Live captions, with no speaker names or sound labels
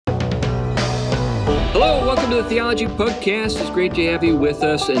Hello, welcome to the Theology Podcast. It's great to have you with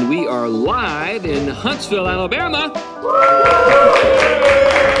us, and we are live in Huntsville, Alabama. All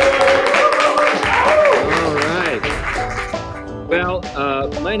right. Well,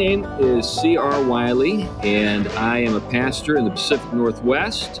 my name is C.R. Wiley, and I am a pastor in the Pacific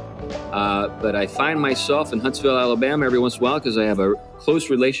Northwest, but I find myself in Huntsville, Alabama every once in a while because I have a close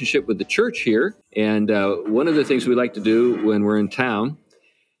relationship with the church here, and one of the things we like to do when we're in town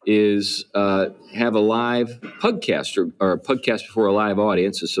is have a live podcast or a podcast before a live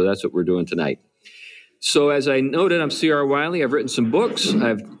audience. And so that's what we're doing tonight. So as I noted, I'm C.R. Wiley. I've written some books.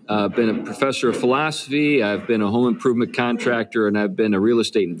 I've been a professor of philosophy. I've been a home improvement contractor, and I've been a real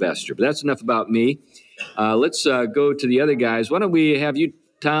estate investor. But that's enough about me. Let's go to the other guys. Why don't we have you,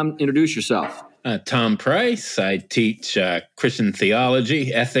 Tom, introduce yourself? Tom Price. I teach Christian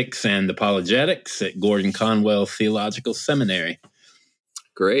theology, ethics, and apologetics at Gordon Conwell Theological Seminary.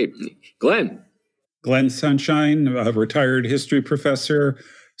 Great. Glenn Sunshine, a retired history professor,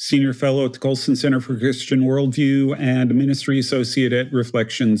 senior fellow at the Colson Center for Christian Worldview, and ministry associate at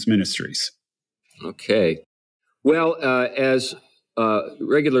Reflections Ministries. Okay. Well, as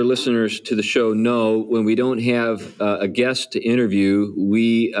regular listeners to the show know, when we don't have a guest to interview,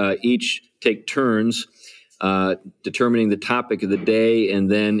 we each take turns determining the topic of the day and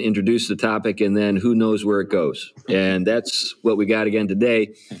then introduce the topic, and then who knows where it goes. And that's what we got again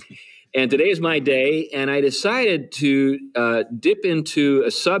today. And today is my day, and I decided to dip into a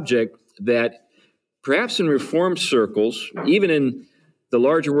subject that perhaps in Reformed circles, even in the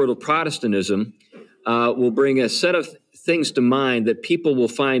larger world of Protestantism, will bring a set of things to mind that people will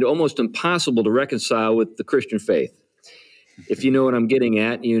find almost impossible to reconcile with the Christian faith. If you know what I'm getting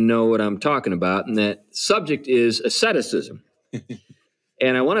at, you know what I'm talking about, and that subject is asceticism.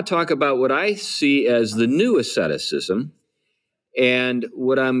 And I want to talk about what I see as the new asceticism. And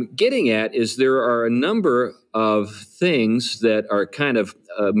what I'm getting at is there are a number of things that are kind of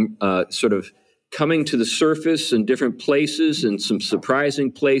sort of coming to the surface in different places and some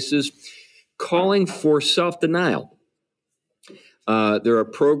surprising places, calling for self-denial. There are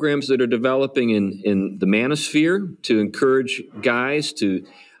programs that are developing in the manosphere to encourage guys to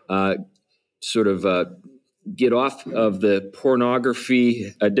get off of the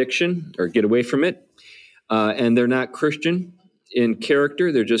pornography addiction or get away from it. And they're not Christian in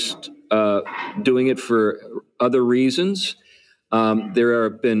character. They're just doing it for other reasons. There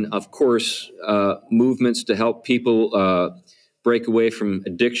have been, of course, movements to help people break away from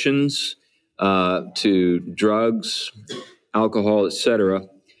addictions to drugs, alcohol, etc.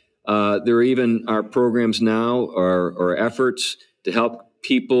 There even are programs now or efforts to help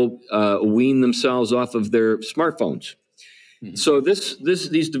people wean themselves off of their smartphones. Mm-hmm. So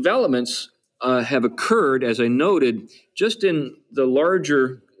these developments have occurred, as I noted, just in the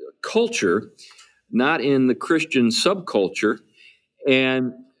larger culture, not in the Christian subculture,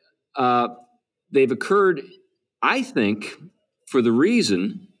 and they've occurred, I think, for the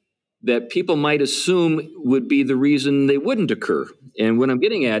reason that people might assume would be the reason they wouldn't occur. And what I'm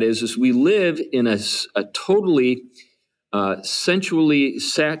getting at is we live in a totally sensually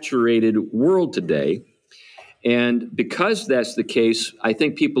saturated world today. And because that's the case, I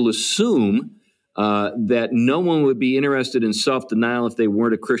think people assume that no one would be interested in self-denial if they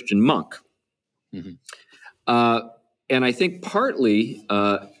weren't a Christian monk. Mm-hmm. And I think partly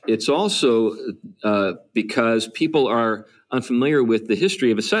it's also because people are unfamiliar with the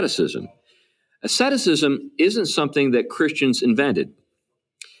history of asceticism. Asceticism isn't something that Christians invented.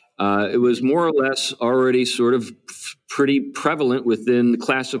 It was more or less already sort of pretty prevalent within the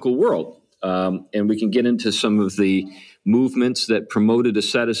classical world. And we can get into some of the movements that promoted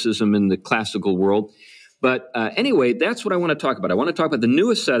asceticism in the classical world. But anyway, that's what I want to talk about. I want to talk about the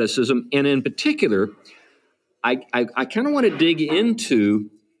new asceticism, and in particular, I kind of want to dig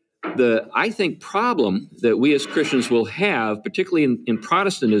into the, I think, problem that we as Christians will have, particularly in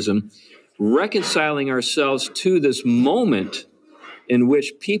Protestantism, reconciling ourselves to this moment in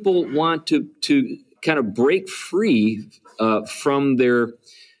which people want to kind of break free from their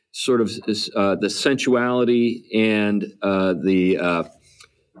sort of the sensuality and the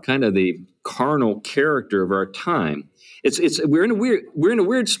kind of the carnal character of our time. We're in a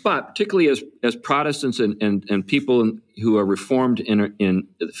weird spot, particularly as Protestants and people who are Reformed in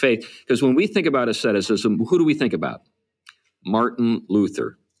the faith. Because when we think about asceticism, who do we think about? Martin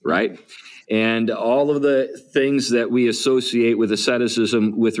Luther, right? And all of the things that we associate with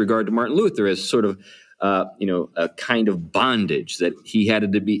asceticism with regard to Martin Luther as sort of a kind of bondage that he had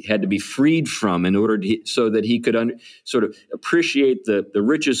to be freed from in order so that he could sort of appreciate the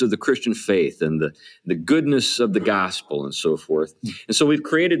riches of the Christian faith and the goodness of the gospel and so forth. And so we've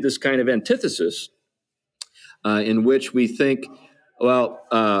created this kind of antithesis in which we think, well,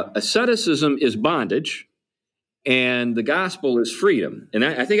 asceticism is bondage and the gospel is freedom. And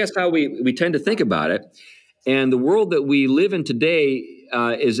I think that's how we tend to think about it. And the world that we live in today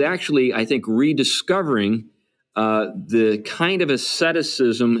is actually, I think, rediscovering the kind of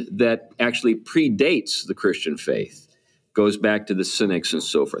asceticism that actually predates the Christian faith, goes back to the Cynics and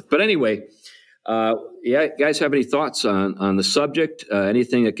so forth. But anyway, guys have any thoughts on the subject?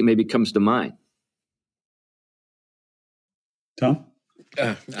 Anything that maybe comes to mind? Tom?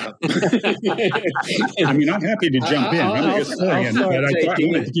 I mean, I'm happy to jump in. I'm a historian, but I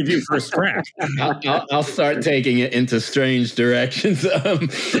wanted to give you first crack. I'll start taking it into strange directions.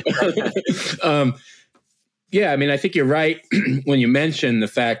 Yeah, I mean, I think you're right when you mention the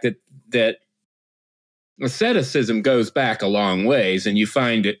fact that asceticism goes back a long ways, and you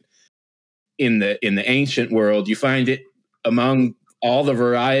find it in the ancient world. You find it among all the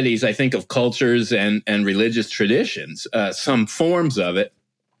varieties, I think, of cultures and religious traditions, some forms of it,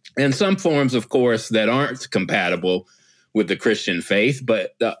 and some forms, of course, that aren't compatible with the Christian faith,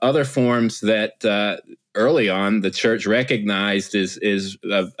 but the other forms that early on the church recognized is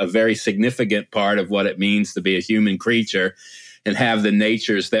a very significant part of what it means to be a human creature and have the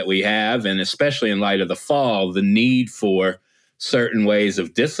natures that we have, and especially in light of the fall, the need for certain ways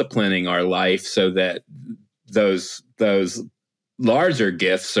of disciplining our life so that those larger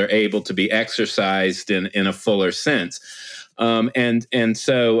gifts are able to be exercised in a fuller sense. So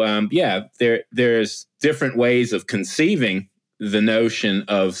there's different ways of conceiving the notion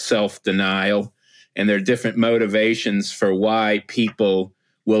of self-denial, and there are different motivations for why people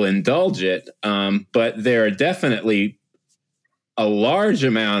will indulge it. But there are definitely a large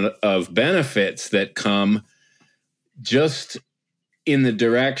amount of benefits that come just in the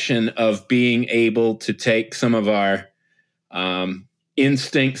direction of being able to take some of our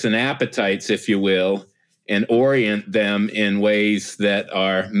instincts and appetites, if you will, and orient them in ways that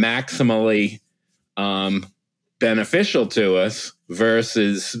are maximally beneficial to us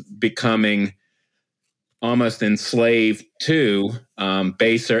versus becoming almost enslaved to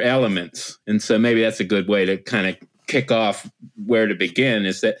baser elements. And so maybe that's a good way to kind of kick off where to begin,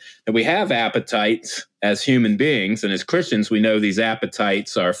 is that we have appetites as human beings, and as Christians, we know these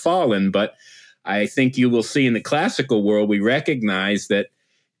appetites are fallen, but I think you will see in the classical world, we recognize that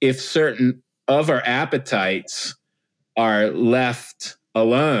if certain of our appetites are left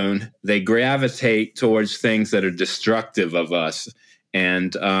alone, they gravitate towards things that are destructive of us.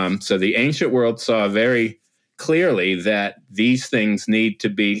 And so the ancient world saw very clearly that these things need to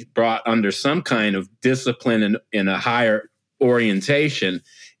be brought under some kind of discipline in a higher orientation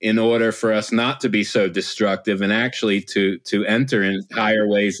in order for us not to be so destructive and actually to enter in higher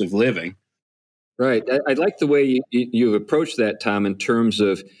ways of living. Right. I like the way you approach that, Tom, in terms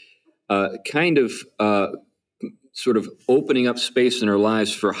of sort of opening up space in our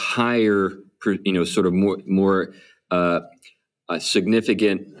lives for higher, sort of more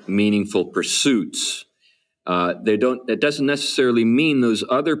significant, meaningful pursuits. That doesn't necessarily mean those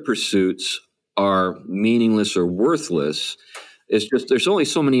other pursuits are meaningless or worthless. It's just there's only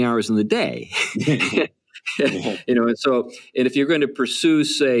so many hours in the day, and if you're going to pursue,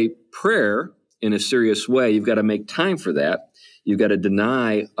 say, prayer in a serious way, you've got to make time for that. You've got to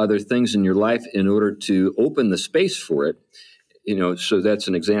deny other things in your life in order to open the space for it. So that's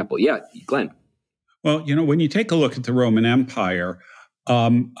an example. Yeah, Glenn. Well, when you take a look at the Roman Empire,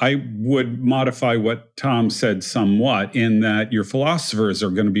 I would modify what Tom said somewhat in that your philosophers are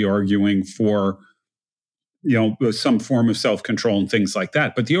going to be arguing for, some form of self-control and things like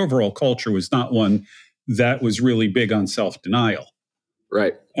that. But the overall culture was not one that was really big on self-denial.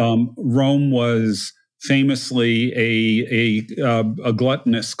 Right. Rome was famously a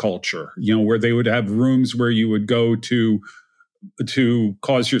gluttonous culture, where they would have rooms where you would go to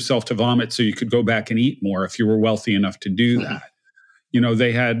cause yourself to vomit so you could go back and eat more if you were wealthy enough to do that.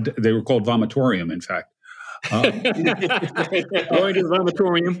 They were called vomitorium, in fact. Going to the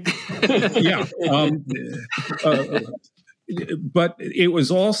vomitorium. But it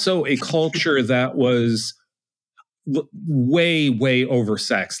was also a culture that was way, way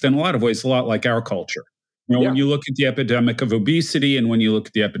oversexed in a lot of ways, a lot like our culture. When you look at the epidemic of obesity and when you look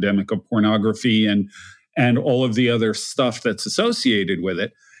at the epidemic of pornography and all of the other stuff that's associated with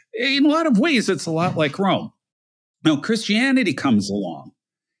it, in a lot of ways, it's a lot like Rome. Now, Christianity comes along.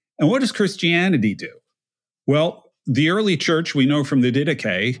 And what does Christianity do? Well, the early church, we know from the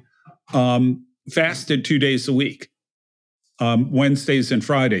Didache, fasted 2 days a week, Wednesdays and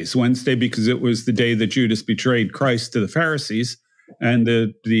Fridays. Wednesday because it was the day that Judas betrayed Christ to the Pharisees and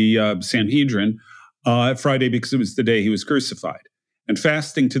the Sanhedrin. Friday because it was the day he was crucified. And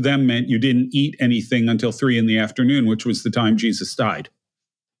fasting to them meant you didn't eat anything until 3 p.m, which was the time Jesus died.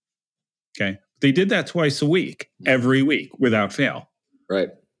 Okay. They did that twice a week, every week, without fail. Right.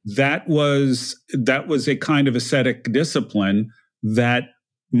 That was a kind of ascetic discipline that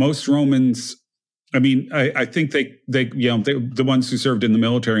most Romans, I mean, I think the ones who served in the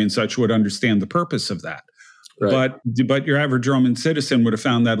military and such would understand the purpose of that. Right. But your average Roman citizen would have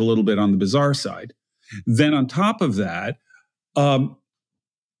found that a little bit on the bizarre side. Then on top of that,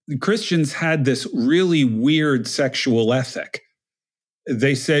 Christians had this really weird sexual ethic.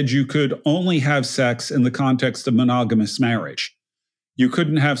 They said you could only have sex in the context of monogamous marriage. You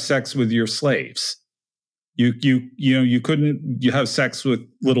couldn't have sex with your slaves. You couldn't have sex with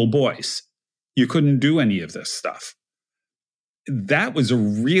little boys. You couldn't do any of this stuff. That was a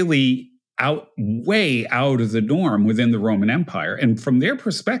really way out of the norm within the Roman Empire. And from their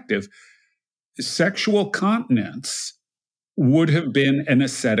perspective, sexual continence would have been an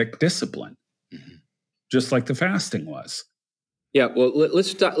ascetic discipline, just like the fasting was. Yeah, well,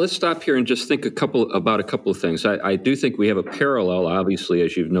 let's stop here and just think about a couple of things. I do think we have a parallel, obviously,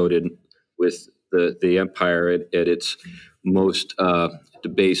 as you've noted, with the empire at its most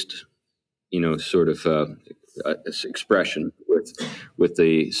debased, sort of expression with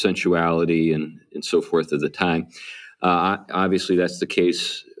the sensuality and so forth of the time. Obviously, that's the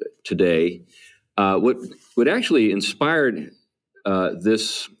case today. What actually inspired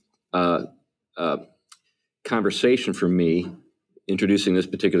this conversation for me, introducing this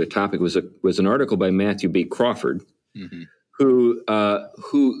particular topic, was an article by Matthew B. Crawford, who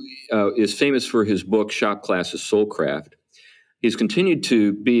is famous for his book Shop Class's Soulcraft. He's continued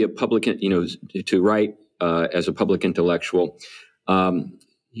to be a public, to write as a public intellectual.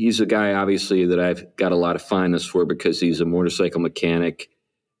 He's a guy, obviously, that I've got a lot of fondness for because he's a motorcycle mechanic,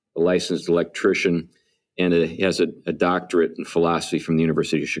 a licensed electrician, and he has a doctorate in philosophy from the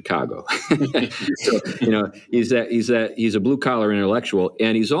University of Chicago. So, he's a blue collar intellectual,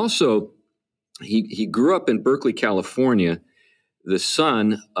 and he's also he grew up in Berkeley, California, the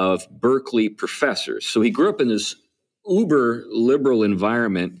son of Berkeley professors. So he grew up in this uber liberal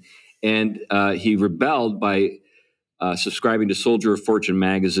environment, and he rebelled by subscribing to Soldier of Fortune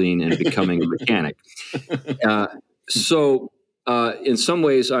magazine and becoming a mechanic. In some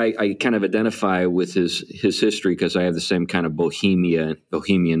ways, I kind of identify with his history because I have the same kind of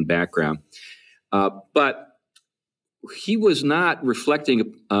bohemian background. But he was not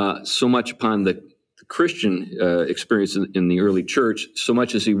reflecting so much upon the Christian experience in the early church so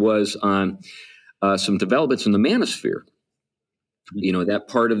much as he was on some developments in the manosphere. That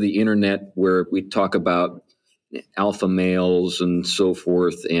part of the internet where we talk about alpha males and so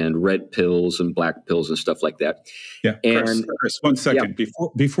forth, and red pills and black pills and stuff like that. Yeah, Chris, 1 second. Yeah.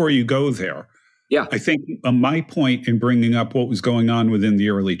 Before you go there, I think my point in bringing up what was going on within the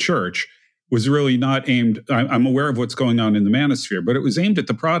early church was really not aimed, I'm aware of what's going on in the manosphere, but it was aimed at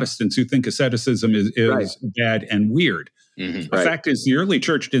the Protestants who think asceticism is bad and weird. The fact is, the early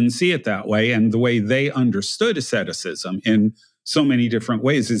church didn't see it that way, and the way they understood asceticism in so many different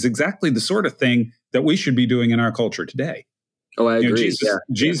ways is exactly the sort of thing that we should be doing in our culture today. Oh, I agree.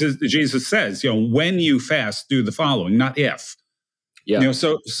 Jesus says, when you fast, do the following, not if. Yeah.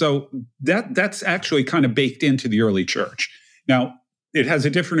 So that's actually kind of baked into the early church. Now, it has a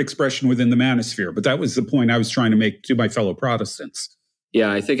different expression within the manosphere, but that was the point I was trying to make to my fellow Protestants. Yeah,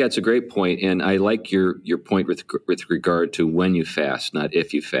 I think that's a great point, and I like your point with regard to when you fast, not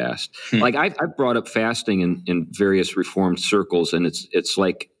if you fast. Like I've brought up fasting in various Reformed circles, and it's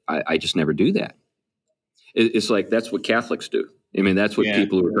like I just never do that. It's like that's what Catholics do. I mean, that's what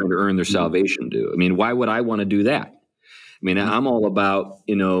people who are trying to earn their salvation do. I mean, why would I want to do that? I mean, I'm all about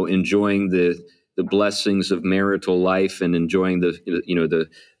enjoying the blessings of marital life and enjoying the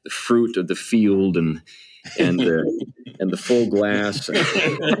fruit of the field and the full glass.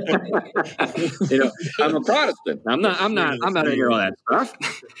 I'm a Protestant. I'm not into all that stuff.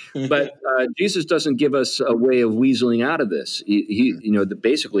 But Jesus doesn't give us a way of weaseling out of this.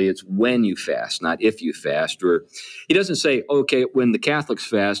 Basically it's when you fast, not if you fast. Or he doesn't say, okay, when the Catholics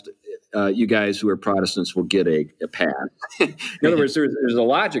fast, you guys who are Protestants will get a pass. In other words, there's a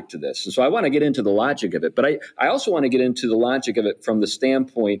logic to this. And so I want to get into the logic of it. But I also want to get into the logic of it from the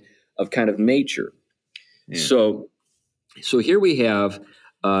standpoint of kind of nature. Yeah. So here we have,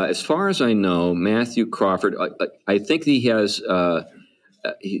 as far as I know, Matthew Crawford. I think he's got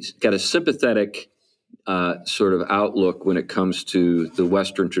a sympathetic sort of outlook when it comes to the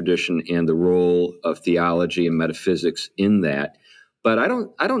Western tradition and the role of theology and metaphysics in that. But I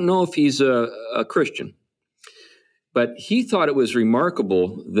don't know if he's a Christian. But he thought it was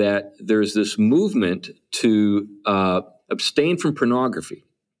remarkable that there's this movement to abstain from pornography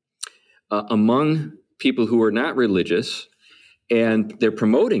among people who are not religious, and they're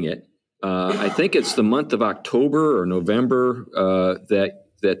promoting it. I think it's the month of October or November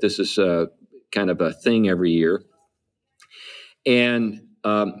that this is kind of a thing every year. And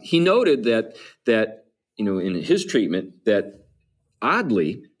he noted that in his treatment that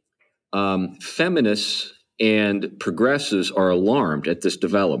oddly, feminists and progressives are alarmed at this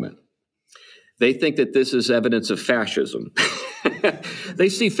development. They think that this is evidence of fascism. They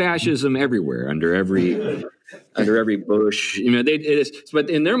see fascism everywhere, under every bush. It is, but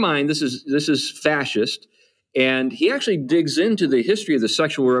in their mind, this is fascist. And he actually digs into the history of the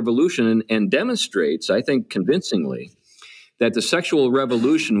sexual revolution and demonstrates, I think convincingly, that the sexual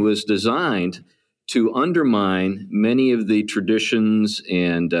revolution was designed to undermine many of the traditions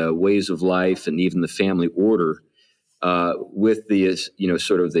and ways of life and even the family order with the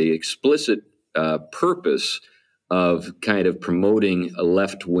sort of the explicit purpose of kind of promoting a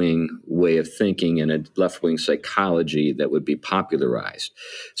left-wing way of thinking and a left-wing psychology that would be popularized.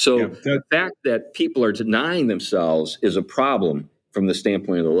 So the fact that people are denying themselves is a problem from the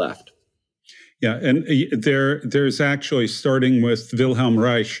standpoint of the left. Yeah, and there's actually, starting with Wilhelm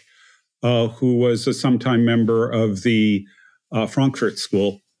Reich, who was a sometime member of the Frankfurt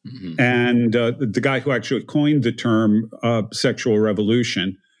School, and the guy who actually coined the term sexual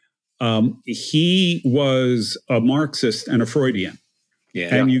revolution. He was a Marxist and a Freudian.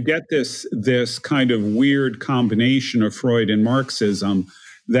 Yeah. And you get this kind of weird combination of Freud and Marxism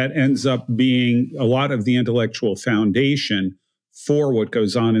that ends up being a lot of the intellectual foundation for what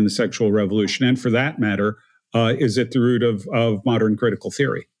goes on in the sexual revolution. And for that matter, is at the root of modern critical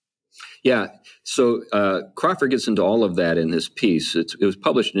theory. Yeah. So Crawford gets into all of that in his piece. It was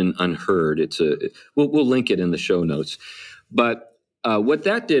published in Unheard. We'll link it in the show notes. But what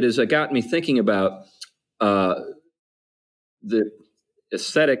that did is it got me thinking about the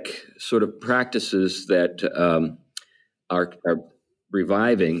aesthetic sort of practices that are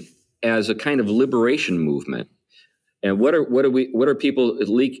reviving as a kind of liberation movement. And what are people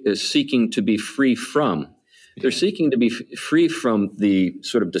seeking to be free from? They're seeking to be free from the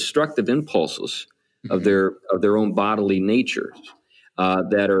sort of destructive impulses of their own bodily natures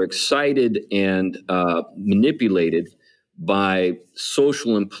that are excited and manipulated by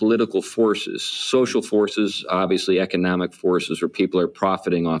social and political forces. Social forces, obviously economic forces, where people are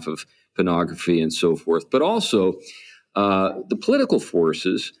profiting off of pornography and so forth, but also the political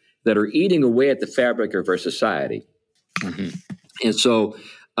forces that are eating away at the fabric of our society. Mm-hmm. And so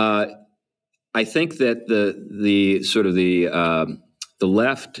I think that the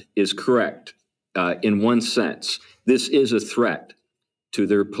left is correct in one sense. This is a threat to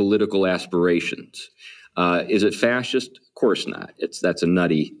their political aspirations. Is it fascist? Of course not. That's a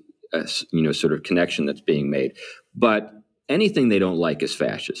nutty, sort of connection that's being made. But anything they don't like is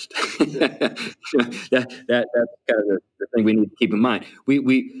fascist. That's kind of the thing we need to keep in mind.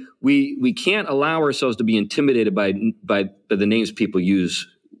 We can't allow ourselves to be intimidated by the names people use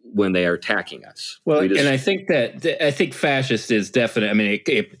when they are attacking us. Well, and I think fascist is definite. I mean,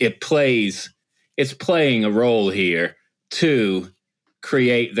 it's playing a role here to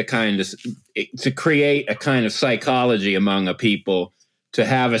create a kind of psychology among a people, to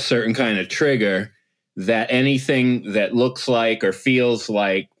have a certain kind of trigger that anything that looks like or feels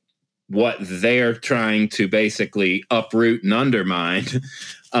like what they're trying to basically uproot and undermine,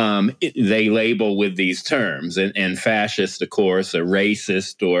 they label with these terms. And fascist, of course, or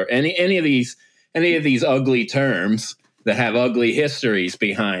racist, or any of these ugly terms that have ugly histories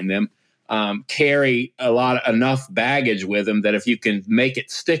behind them, carry enough baggage with them that if you can make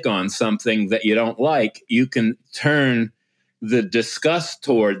it stick on something that you don't like, you can turn the disgust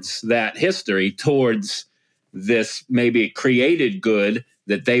towards that history towards this maybe created good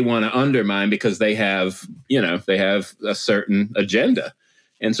that they want to undermine because they have a certain agenda.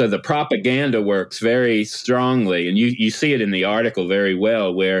 And so the propaganda works very strongly. And you see it in the article very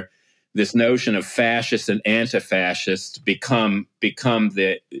well, where this notion of fascist and anti-fascist become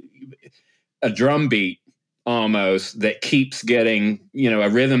a drumbeat almost that keeps getting, a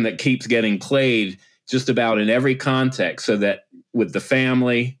rhythm that keeps getting played just about in every context, so that with the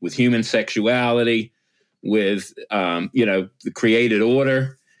family, with human sexuality, with the created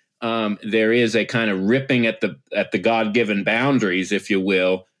order, there is a kind of ripping at the God-given boundaries, if you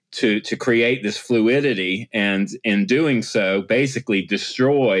will, to create this fluidity, and in doing so, basically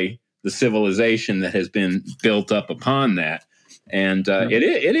destroy the civilization that has been built up upon that. And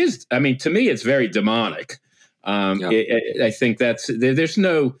it is. I mean, to me, it's very demonic. I think there's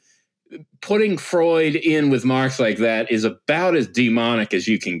no putting Freud in with Marx like that is about as demonic as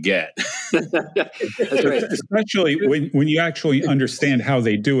you can get. That's right. Especially when you actually understand how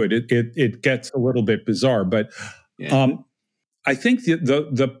they do it, it gets a little bit bizarre. But I think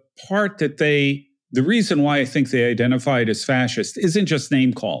the part that the reason why I think they identify it as fascist isn't just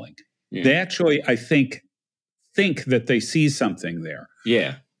name calling. Yeah. They actually, I think that they see something there.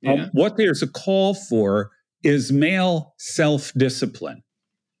 Yeah. What there's a call for is male self-discipline.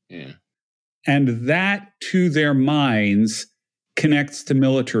 Yeah. And that, to their minds, connects to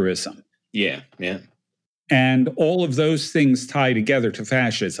militarism. Yeah. And all of those things tie together to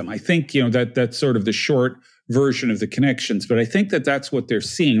fascism. I think, that's sort of the short version of the connections, but I think that's what they're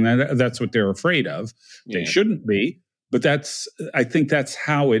seeing. That's what they're afraid of. Yeah. They shouldn't be, but I think that's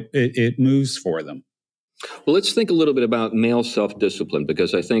how it moves for them. Well, let's think a little bit about male self-discipline,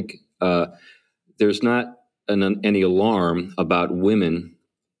 because I think there's not any alarm about women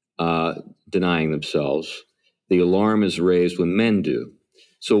denying themselves. The alarm is raised when men do.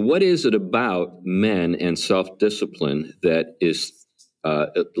 So what is it about men and self-discipline that is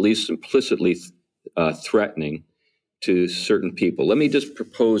at least implicitly threatening to certain people? Let me just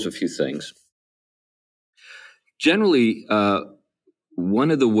propose a few things. Generally,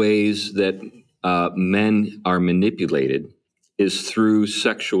 one of the ways that men are manipulated is through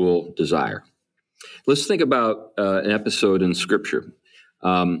sexual desire. Let's think about an episode in Scripture.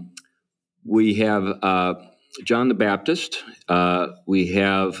 We have John the Baptist, we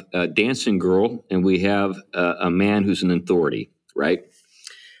have a dancing girl, and we have a man who's an authority, right?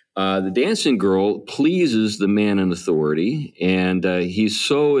 The dancing girl pleases the man in authority, and he's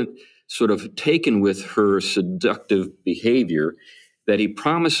so sort of taken with her seductive behavior that he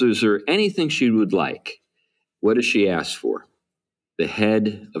promises her anything she would like. What does she ask for? The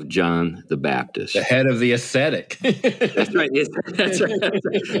head of John the Baptist. The head of the ascetic. That's right. That's right.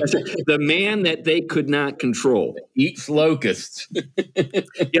 The man that they could not control. Eats locusts.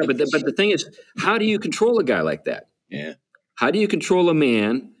 Yeah, but the thing is, how do you control a guy like that? Yeah. How do you control a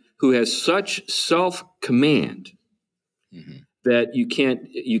man who has such self-command that you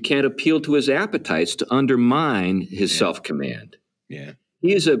can't appeal to his appetites to undermine his self-command? Yeah.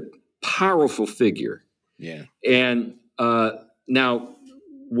 He is a powerful figure. Yeah. And now,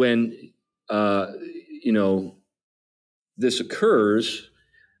 when this occurs,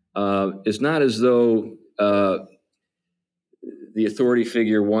 it's not as though the authority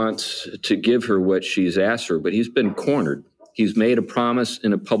figure wants to give her what she's asked for, but he's been cornered. He's made a promise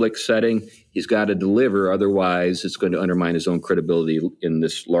in a public setting. He's got to deliver, otherwise it's going to undermine his own credibility in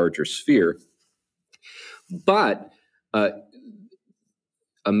this larger sphere. But a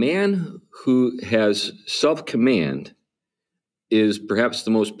man who has self-command is perhaps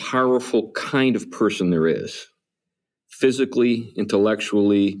the most powerful kind of person there is. Physically,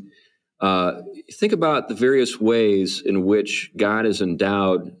 intellectually. Think about the various ways in which God has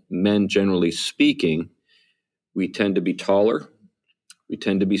endowed men, generally speaking. We tend to be taller. We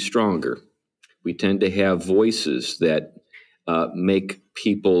tend to be stronger. We tend to have voices that make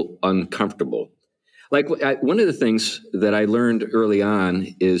people uncomfortable. Like one of the things that I learned early on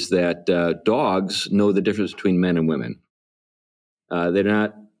is that dogs know the difference between men and women. They're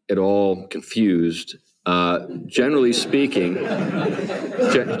not at all confused. Generally speaking,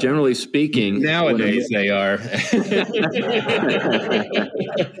 nowadays they are.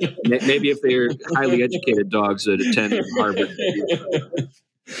 Maybe if they're highly educated dogs that attend Harvard.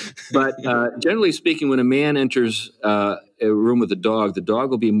 But generally speaking, when a man enters a room with the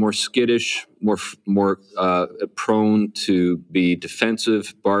dog will be more skittish, more prone to be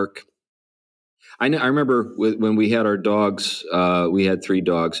defensive, bark. I remember when we had our dogs. We had 3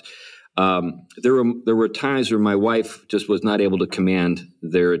 dogs. There were times where my wife just was not able to command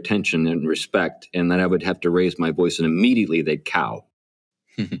their attention and respect, and then I would have to raise my voice, and immediately they'd cow.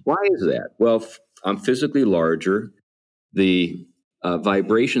 Why is that? Well, I'm physically larger. The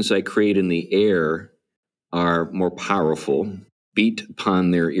vibrations I create in the air are more powerful, beat upon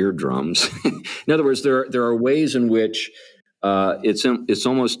their eardrums. In other words, there are ways in which it's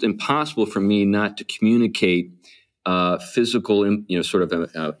almost impossible for me not to communicate physical, sort of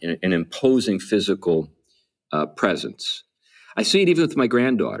an imposing physical presence. I see it even with my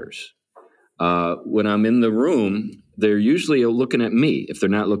granddaughters. When I'm in the room, they're usually looking at me if they're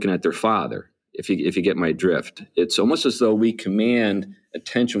not looking at their father. If you get my drift, it's almost as though we command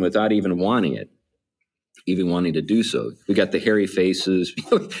attention without even wanting to do so. We got the hairy faces.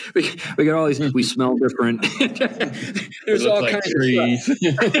 we got all these. We smell different. There's all kinds of trees.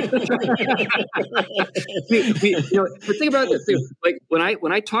 But think about this. Like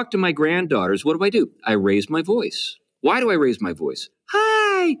when I talk to my granddaughters, what do? I raise my voice. Why do I raise my voice?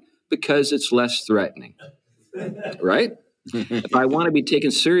 Hi, because it's less threatening, right? If I want to be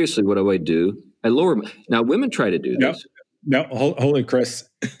taken seriously, what do? I lower. Now, women try to do this. No, holy Chris,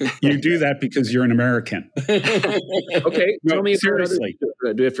 you do that because you're an American. Okay, tell me seriously. Do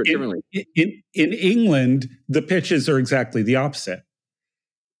it differently. In England, the pitches are exactly the opposite.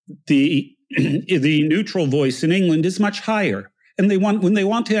 The neutral voice in England is much higher, and when they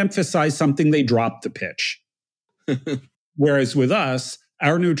want to emphasize something, they drop the pitch. Whereas with us,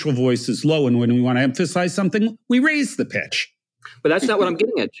 our neutral voice is low, and when we want to emphasize something, we raise the pitch. But that's not what I'm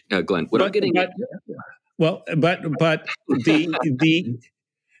getting at, Glenn. I'm getting at. Well, but the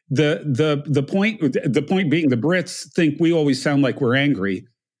point being, the Brits think we always sound like we're angry,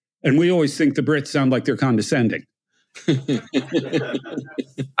 and we always think the Brits sound like they're condescending.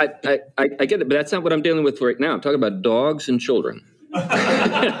 I get it, but that's not what I'm dealing with right now. I'm talking about dogs and children. Well,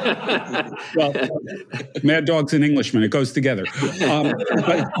 mad dogs and Englishmen, it goes together.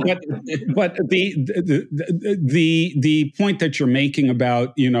 But the point that you're making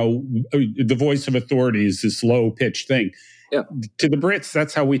about, the voice of authority is this low pitched thing. Yeah. To the Brits,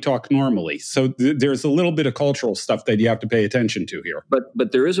 that's how we talk normally. So there's a little bit of cultural stuff that you have to pay attention to here.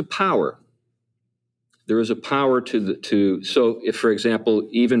 But there is a power. There is a power so if, for example,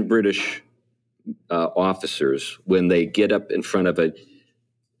 even British officers, when they get up in front of a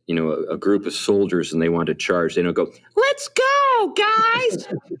group of soldiers and they want to charge, they don't go, "Let's go, guys."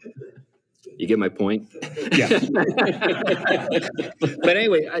 You get my point? Yeah. But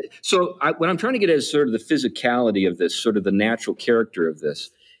anyway, what I'm trying to get at is sort of the physicality of this, sort of the natural character of this,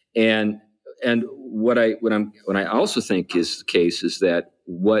 and what I also think is the case is that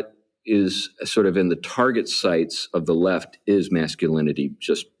what is sort of in the target sights of the left is masculinity,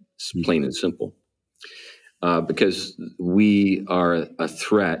 just plain and simple, because we are a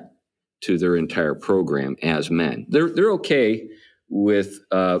threat to their entire program as men. They're okay with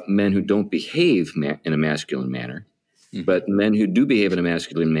men who don't behave in a masculine manner, but men who do behave in a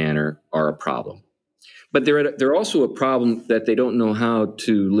masculine manner are a problem. But they're also a problem that they don't know how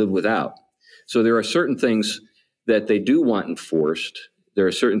to live without. So there are certain things that they do want enforced. There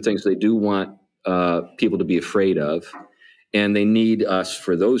are certain things they do want people to be afraid of, and they need us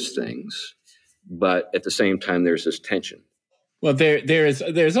for those things. But at the same time, there's this tension. Well,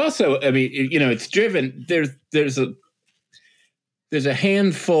 there's also, I mean, it's driven. There's a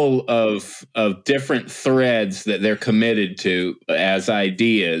handful of different threads that they're committed to as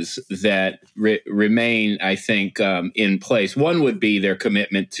ideas that remain, I think, in place. One would be their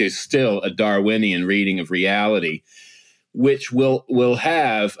commitment to still a Darwinian reading of reality, which will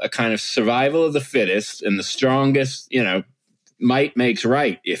have a kind of survival of the fittest, and the strongest, might makes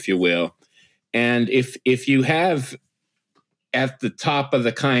right, if you will. And if you have at the top of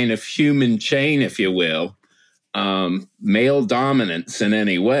the kind of human chain, if you will, male dominance in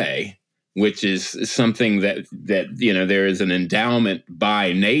any way, which is something that there is an endowment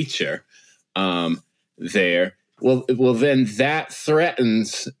by nature there. Well, then that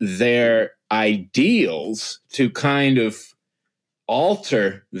threatens their ideals to kind of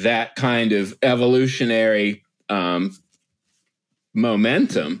alter that kind of evolutionary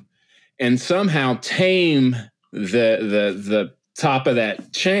momentum and somehow tame the top of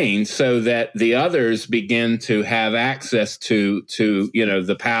that chain so that the others begin to have access to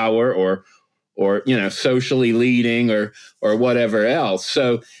the power or socially leading or whatever else.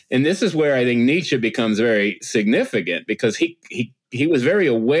 So, and this is where I think Nietzsche becomes very significant, because he was very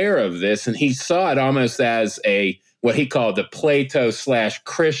aware of this, and he saw it almost as what he called the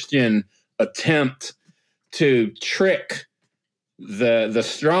Plato/Christian attempt to trick the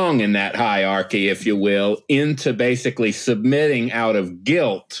strong in that hierarchy, if you will, into basically submitting out of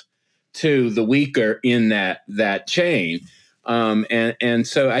guilt to the weaker in that chain. And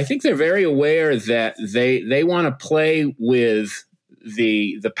so I think they're very aware that they want to play with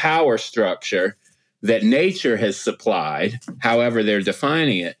the power structure that nature has supplied, however they're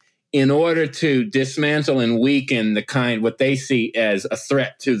defining it, in order to dismantle and weaken what they see as a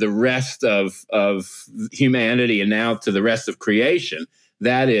threat to the rest of humanity and now to the rest of creation.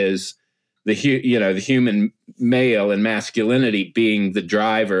 That is the human male and masculinity being the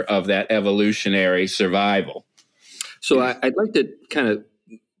driver of that evolutionary survival. So I'd like to kind of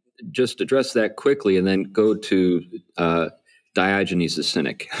just address that quickly and then go to Diogenes the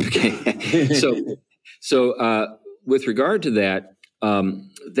Cynic. Okay, so with regard to that.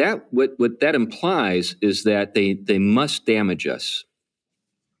 What that implies is that they must damage us.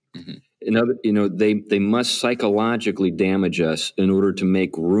 Mm-hmm. They must psychologically damage us in order to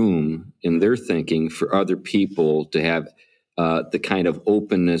make room in their thinking for other people to have the kind of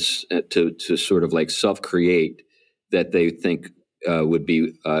openness to sort of like self-create that they think would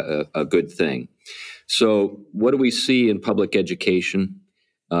be a good thing. So what do we see in public education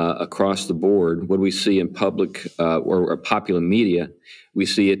across the board? What do we see in public or popular media? We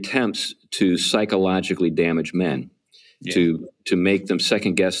see attempts to psychologically damage men, to make them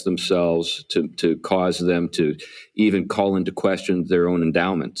second guess themselves, to cause them to even call into question their own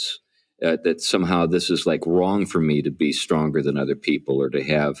endowments. That somehow this is like wrong for me to be stronger than other people, or to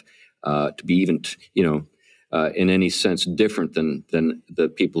have to be even in any sense different than the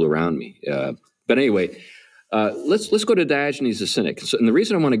people around me. But anyway, let's go to Diogenes the Cynic. So, and the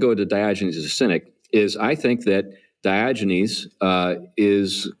reason I want to go to Diogenes the Cynic is I think that Diogenes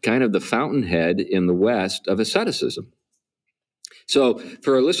is kind of the fountainhead in the West of asceticism. So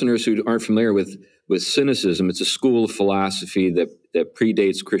for our listeners who aren't familiar with Cynicism, it's a school of philosophy that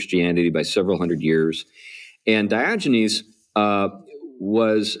predates Christianity by several hundred years. And Diogenes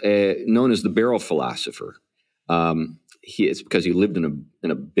was known as the barrel philosopher. It's because he lived in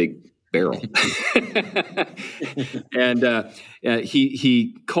a big barrel. And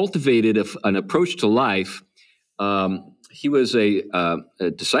he cultivated an approach to life. He was a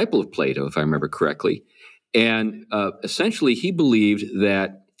disciple of Plato, if I remember correctly. And essentially, he believed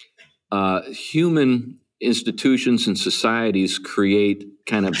that human institutions and societies create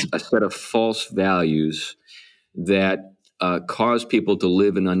kind of a set of false values that cause people to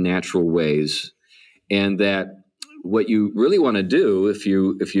live in unnatural ways, and that what you really want to do, if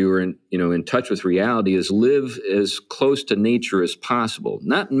you are in touch with reality, is live as close to nature as possible.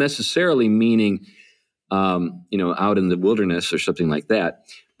 Not necessarily meaning out in the wilderness or something like that,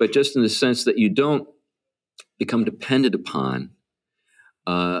 but just in the sense that you don't become dependent upon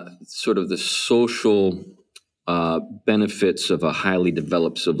sort of the social benefits of a highly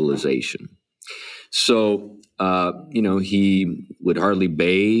developed civilization. So, he would hardly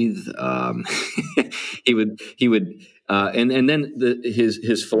bathe. He would, and then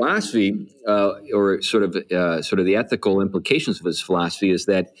his philosophy, or sort of the ethical implications of his philosophy, is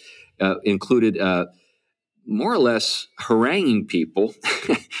that included more or less haranguing people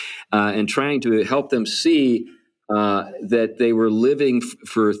and trying to help them see that they were living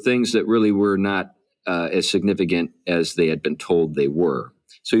for things that really were not as significant as they had been told they were.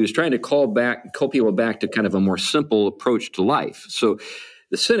 So he was trying to call people back to kind of a more simple approach to life. So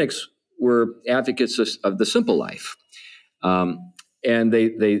the Cynics were advocates of the simple life, and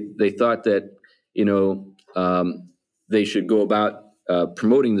they thought that they should go about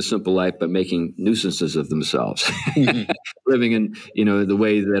promoting the simple life by making nuisances of themselves, living in the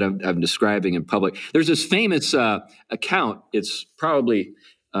way that I'm describing in public. There's this famous account. It's probably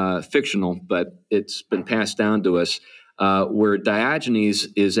fictional, but it's been passed down to us, where Diogenes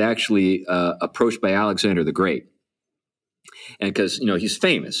is actually approached by Alexander the Great. And because, he's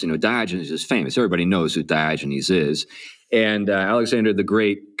famous, Diogenes is famous. Everybody knows who Diogenes is. And Alexander the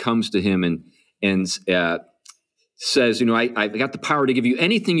Great comes to him and says, I got the power to give you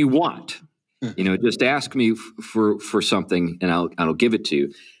anything you want. Just ask me for something and I'll give it to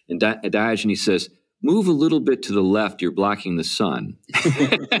you. And Diogenes says, move a little bit to the left, you're blocking the sun.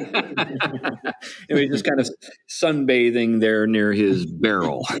 He's just kind of sunbathing there near his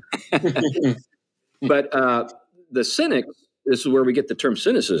barrel. But the Cynic, this is where we get the term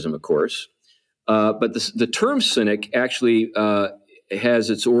cynicism, of course. But the term cynic actually has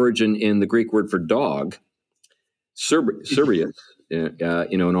its origin in the Greek word for dog, Cerberus,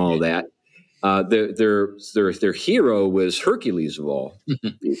 and all of that. Their hero was Hercules of all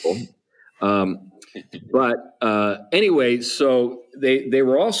people. But anyway, so they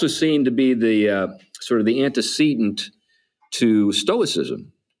were also seen to be the sort of the antecedent to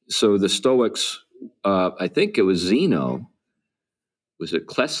Stoicism. So the Stoics, I think it was Zeno. Was it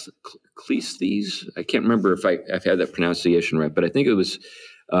Cleisthenes? I can't remember if I've had that pronunciation right, but I think it was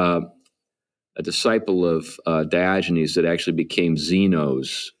a disciple of Diogenes that actually became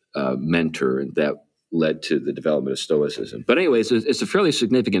Zeno's mentor, and that led to the development of Stoicism. But anyways, it's a fairly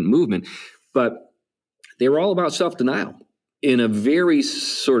significant movement, but they were all about self-denial in a very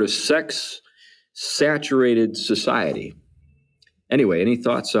sort of sex-saturated society. Anyway, any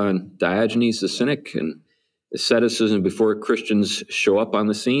thoughts on Diogenes the Cynic and asceticism before Christians show up on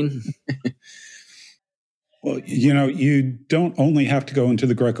the scene? Well, you don't only have to go into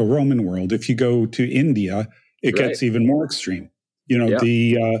the Greco-Roman world. If you go to India, it gets even more extreme.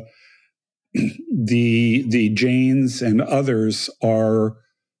 The Jains and others are,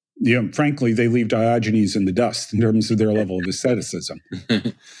 frankly, they leave Diogenes in the dust in terms of their level of asceticism.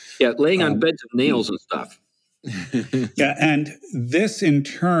 Laying on beds of nails and stuff. And this in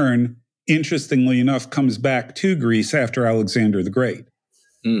turn, interestingly enough, comes back to Greece after Alexander the Great.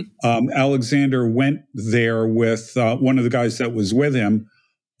 Alexander went there with one of the guys that was with him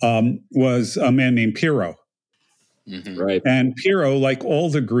was a man named Pyrrho. Mm-hmm. Right. And Pyrrho, like all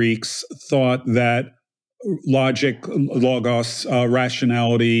the Greeks, thought that logic, logos,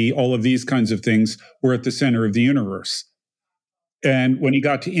 rationality, all of these kinds of things were at the center of the universe. And when he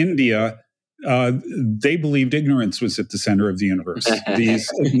got to India, they believed ignorance was at the center of the universe. These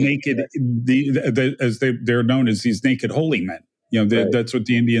naked, as they're known as these naked holy men. Right. That's what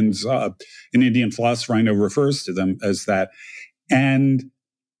the Indians, an Indian philosopher I know refers to them as that. And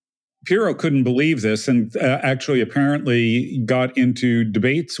Pyrrho couldn't believe this, and actually apparently got into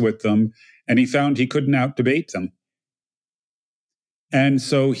debates with them, and he found he couldn't out-debate them. And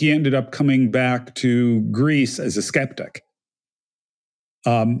so he ended up coming back to Greece as a skeptic.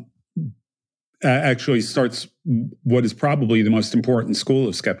 Actually starts what is probably the most important school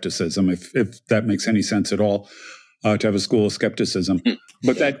of skepticism, if that makes any sense at all, to have a school of skepticism.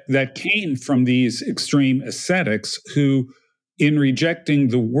 But that came from these extreme ascetics who, in rejecting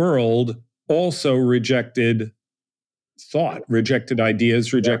the world, also rejected thought, rejected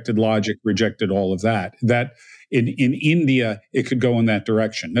ideas, rejected logic, rejected all of that. That in India, it could go in that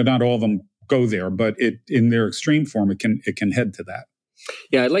direction. Now, not all of them go there, but in their extreme form, it can head to that.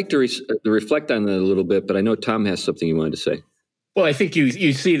 Yeah, I'd like to reflect on that a little bit, but I know Tom has something he wanted to say. Well, I think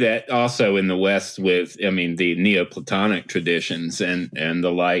you see that also in the West with, the Neoplatonic traditions and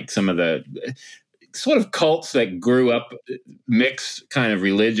the like, some of the sort of cults that grew up mixed kind of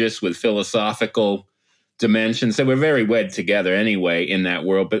religious with philosophical dimensions that were very wed together anyway in that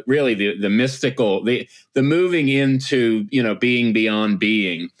world. But really the mystical, the moving into, being beyond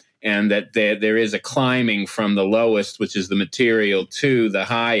being, and that there is a climbing from the lowest, which is the material, to the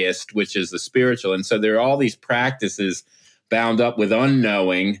highest, which is the spiritual. And so there are all these practices bound up with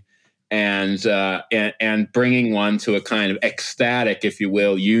unknowing and bringing one to a kind of ecstatic, if you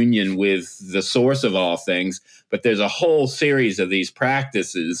will, union with the source of all things. But there's a whole series of these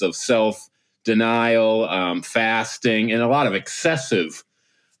practices of self-denial, fasting, and a lot of excessive,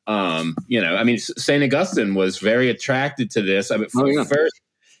 St. Augustine was very attracted to this. First,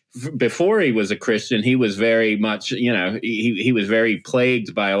 before he was a Christian, he was very much, he was very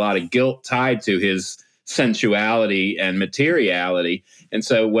plagued by a lot of guilt tied to his sensuality and materiality. And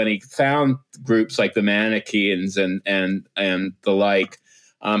so when he found groups like the Manichaeans and the like,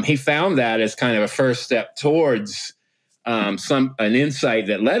 he found that as kind of a first step towards an insight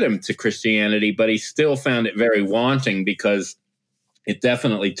that led him to Christianity, but he still found it very wanting because it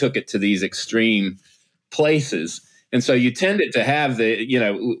definitely took it to these extreme places. And so you tended to have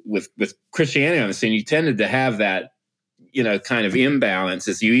with Christianity on the scene, you tended to have that, kind of imbalance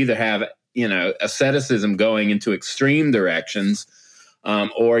as you either have, asceticism going into extreme directions,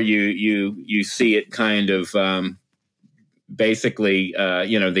 or you see it kind of basically,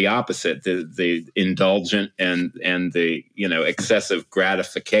 the opposite, the indulgent and the, excessive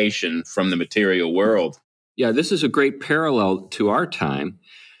gratification from the material world. Yeah, this is a great parallel to our time.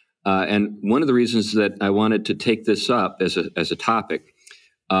 And one of the reasons that I wanted to take this up as a topic,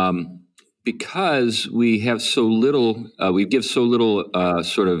 because we have so little, we give so little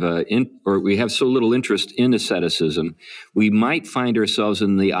we have so little interest in asceticism, we might find ourselves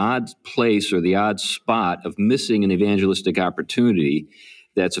in the odd place or the odd spot of missing an evangelistic opportunity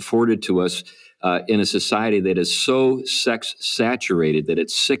that's afforded to us in a society that is so sex saturated that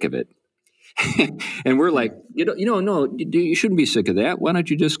it's sick of it. And we're like, no, you shouldn't be sick of that. Why don't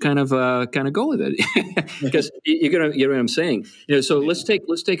you just kind of go with it? Because you know what I'm saying. So let's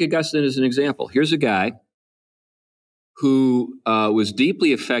take Augustine as an example. Here's a guy who was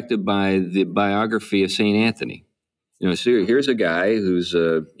deeply affected by the biography of Saint Anthony. So here's a guy who's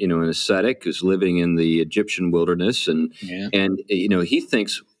an ascetic who's living in the Egyptian wilderness, and he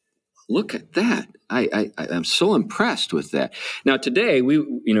thinks, look at that. I'm so impressed with that. Now, today,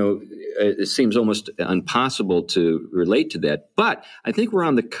 it seems almost impossible to relate to that. But I think we're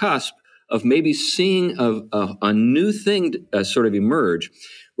on the cusp of maybe seeing a new thing sort of emerge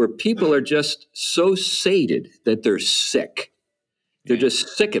where people are just so sated that they're sick. They're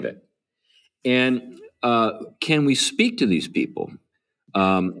just sick of it. And can we speak to these people?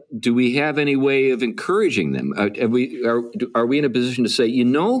 Do we have any way of encouraging them? Are we in a position to say,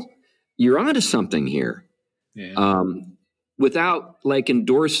 you're onto something here, without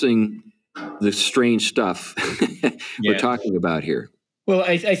endorsing the strange stuff we're talking about here? Well,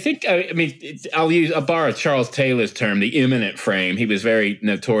 I think, I'll borrow Charles Taylor's term, the immanent frame. He was very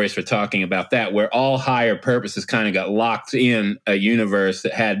notorious for talking about that, where all higher purposes kind of got locked in a universe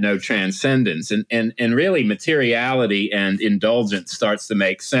that had no transcendence. And really materiality and indulgence starts to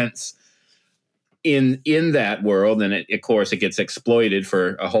make sense in that world, and of course it gets exploited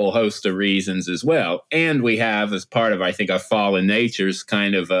for a whole host of reasons as well. And we have, as part of, I think, our fallen natures,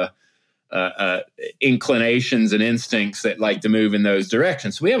 kind of inclinations and instincts that like to move in those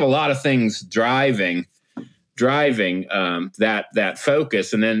directions. So we have a lot of things driving that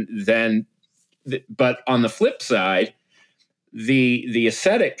focus, and then but on the flip side, the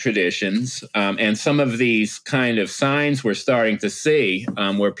ascetic traditions and some of these kind of signs we're starting to see,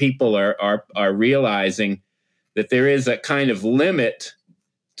 where people are realizing that there is a kind of limit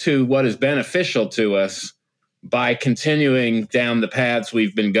to what is beneficial to us by continuing down the paths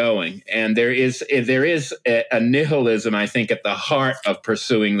we've been going. And there is a nihilism, I think, at the heart of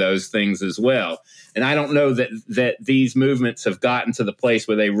pursuing those things as well. And I don't know that these movements have gotten to the place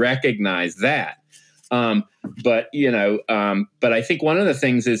where they recognize that. But I think one of the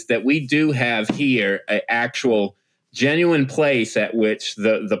things is that we do have here an actual genuine place at which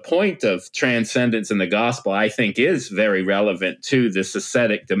the point of transcendence in the gospel, I think, is very relevant to this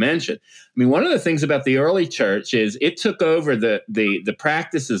ascetic dimension. I mean, one of the things about the early church is it took over the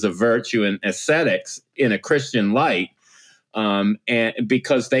practices of virtue and ascetics in a Christian light, and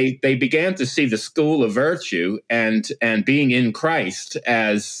because they began to see the school of virtue and being in Christ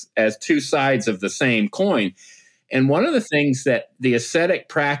as two sides of the same coin. And one of the things that the ascetic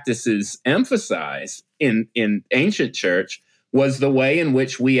practices emphasize in ancient church was the way in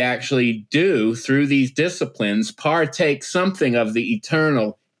which we actually do, through these disciplines, partake something of the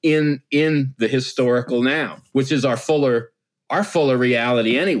eternal in the historical now, which is our fuller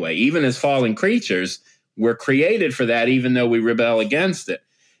reality anyway. Even as fallen creatures, we're created for that, even though we rebel against it.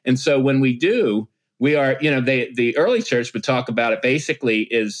 And so when we do, we are, the early church would talk about it basically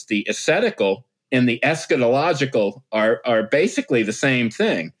is the ascetical and the eschatological are basically the same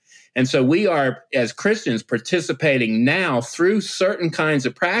thing. And so we are, as Christians, participating now through certain kinds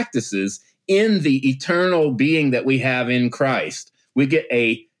of practices in the eternal being that we have in Christ. We get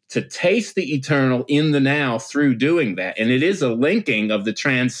to taste the eternal in the now through doing that. And it is a linking of the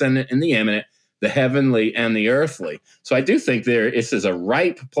transcendent and the immanent, the heavenly and the earthly. So I do think this is a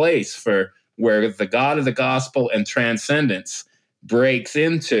ripe place for where the God of the gospel and transcendence breaks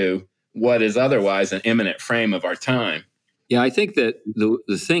into what is otherwise an immanent frame of our time. Yeah, I think that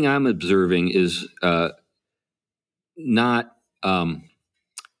the thing I'm observing is not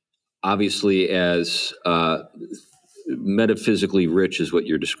obviously as metaphysically rich as what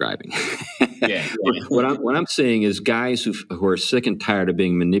you're describing. Yeah. What I'm saying is guys who are sick and tired of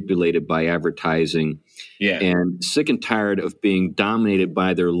being manipulated by advertising, and sick and tired of being dominated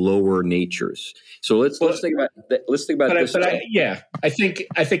by their lower natures. So let's think about this. I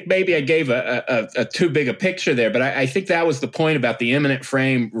think maybe I gave a too big a picture there, but I think that was the point about the immanent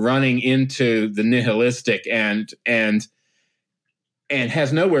frame running into the nihilistic and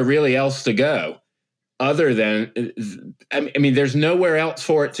has nowhere really else to go other than, I mean, there's nowhere else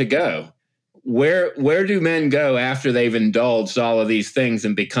for it to go. Where do men go after they've indulged all of these things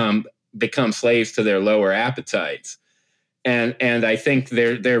and become slaves to their lower appetites? And I think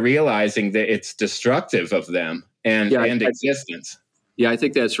they're realizing that it's destructive of them and existence. Yeah, I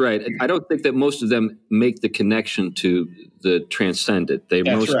think that's right. I don't think that most of them make the connection to the transcendent. They're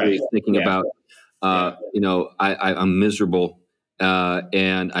mostly thinking about, I'm miserable,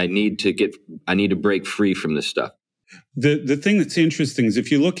 and I need to break free from this stuff. The thing that's interesting is if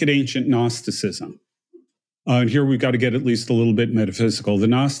you look at ancient Gnosticism, and here we've got to get at least a little bit metaphysical. The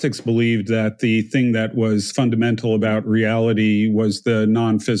Gnostics believed that the thing that was fundamental about reality was the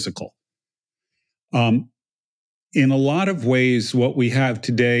non-physical. In a lot of ways, what we have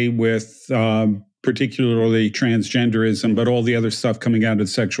today with particularly transgenderism, but all the other stuff coming out of the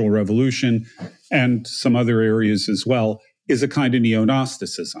sexual revolution and some other areas as well, is a kind of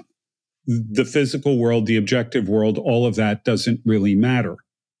neo-Gnosticism. The physical world, the objective world, all of that doesn't really matter.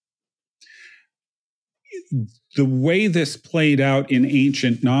 The way this played out in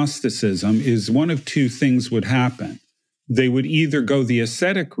ancient Gnosticism is one of two things would happen. They would either go the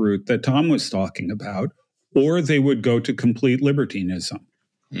ascetic route that Tom was talking about, or they would go to complete libertinism.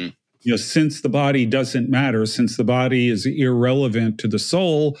 Since the body doesn't matter, since the body is irrelevant to the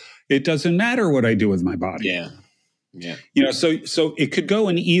soul, it doesn't matter what I do with my body. Yeah. So it could go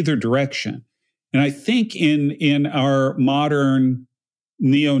in either direction. And I think in our modern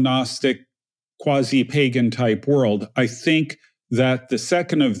neo-Gnostic, quasi-pagan type world, I think that the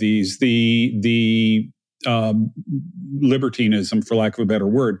second of these, the libertinism, for lack of a better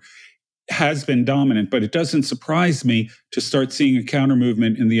word, has been dominant. But it doesn't surprise me to start seeing a counter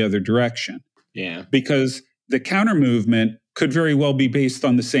movement in the other direction. Yeah. Because the counter movement could very well be based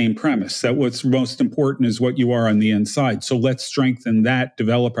on the same premise, that what's most important is what you are on the inside. So let's strengthen that,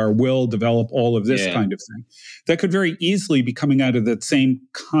 develop our will, develop all of this kind of thing. That could very easily be coming out of that same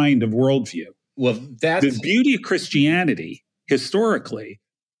kind of worldview. Well, the beauty of Christianity historically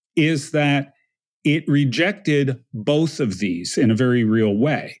is that it rejected both of these in a very real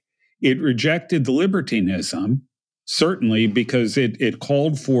way. It rejected the libertinism, certainly because it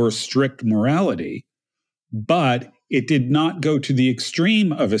called for strict morality, but it did not go to the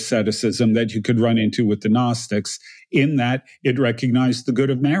extreme of asceticism that you could run into with the Gnostics, in that it recognized the good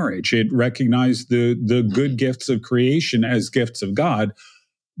of marriage. It recognized the good gifts of creation as gifts of God,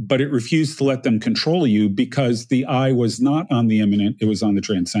 but it refused to let them control you because the eye was not on the immanent, it was on the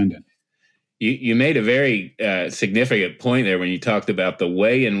transcendent. You made a very significant point there when you talked about the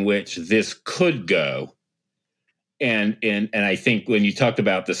way in which this could go. And I think when you talked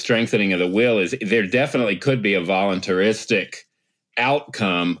about the strengthening of the will, is there definitely could be a voluntaristic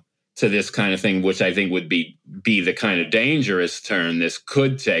outcome to this kind of thing, which I think would be the kind of dangerous turn this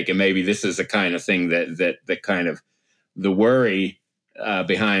could take. And maybe this is the kind of thing that kind of the worry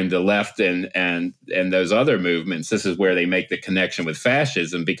behind the left and those other movements. This is where they make the connection with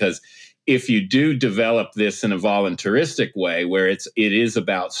fascism, because if you do develop this in a voluntaristic way, where it is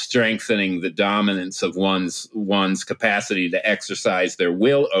about strengthening the dominance of one's capacity to exercise their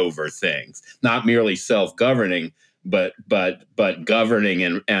will over things, not merely self-governing, but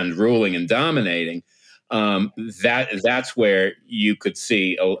governing and ruling and dominating, that's where you could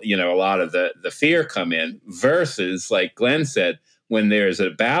see a lot of the fear come in. Versus, like Glenn said, when there's a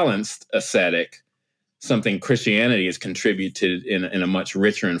balanced ascetic, something Christianity has contributed in a much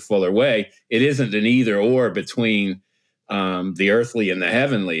richer and fuller way. It isn't an either or between the earthly and the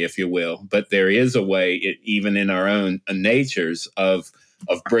heavenly, if you will, but there is a way, even in our own natures, of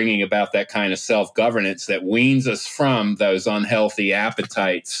bringing about that kind of self-governance that weans us from those unhealthy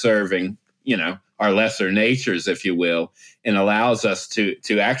appetites serving, our lesser natures, if you will, and allows us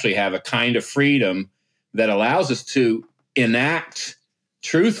to actually have a kind of freedom that allows us to enact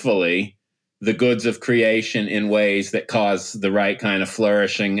truthfully the goods of creation in ways that cause the right kind of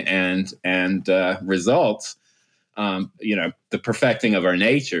flourishing and results, the perfecting of our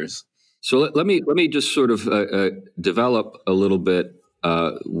natures. So let me just sort of develop a little bit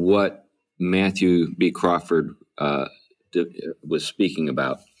what Matthew B. Crawford was speaking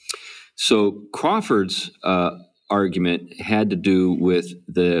about. So Crawford's argument had to do with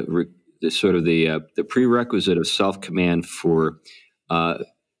the prerequisite of self-command for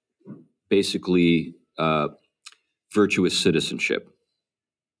basically virtuous citizenship.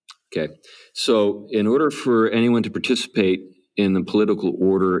 Okay, so in order for anyone to participate in the political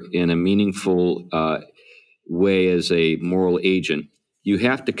order in a meaningful way as a moral agent, you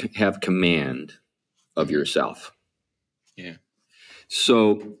have to have command of yourself. Yeah.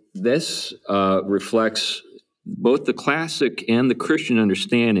 So this reflects both the classic and the Christian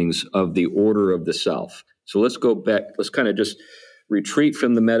understandings of the order of the self. So let's go back. Let's kind of just retreat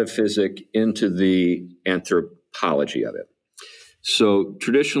from the metaphysic into the anthropology of it. So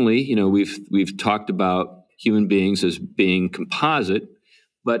traditionally, we've talked about human beings as being composite,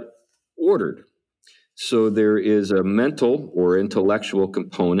 but ordered. So there is a mental or intellectual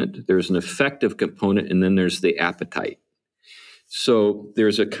component, there's an affective component, and then there's the appetite. So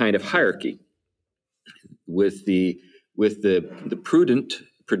there's a kind of hierarchy with the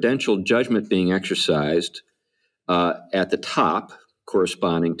prudential judgment being exercised at the top,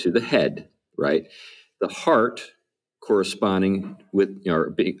 corresponding to the head, right? The heart corresponding with,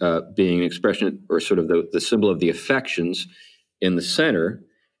 being an expression or sort of the symbol of the affections in the center,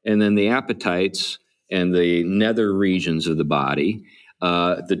 and then the appetites and the nether regions of the body,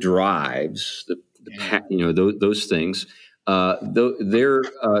 the drives, those things. They're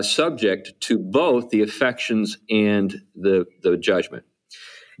subject to both the affections and the judgment,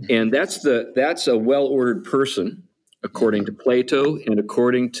 and that's a well-ordered person, according to Plato and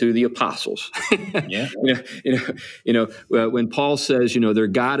according to the apostles. Yeah. When Paul says, their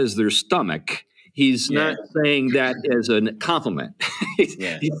God is their stomach, he's not saying that as a compliment. He's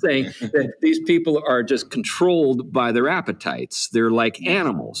saying that these people are just controlled by their appetites. They're like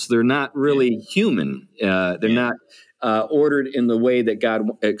animals. They're not really human. They're not ordered in the way that God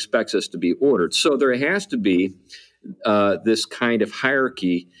expects us to be ordered. So there has to be this kind of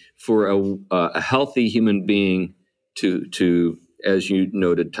hierarchy for a healthy human being to, as you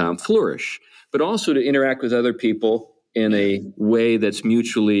noted, Tom, flourish, but also to interact with other people in a way that's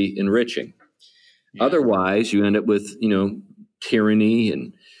mutually enriching. Yeah. Otherwise, you end up with, tyranny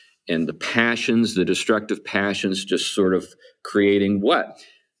and the passions, the destructive passions, just sort of creating what?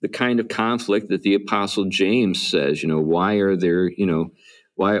 the kind of conflict that the Apostle James says. Why are there?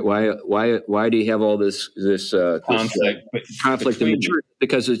 Why do you have all this conflict in the church?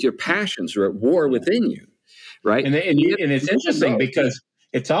 Because your passions are at war within you, right? And it's interesting because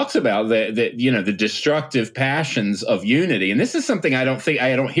it talks about the destructive passions of unity, and this is something I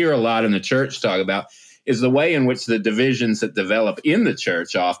don't hear a lot in the church talk about. Is the way in which the divisions that develop in the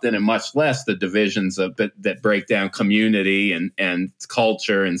church often, and much less the divisions that break down community and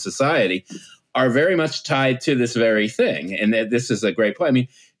culture and society, are very much tied to this very thing. And this is a great point. I mean,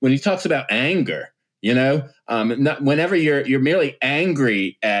 when he talks about anger, whenever you're merely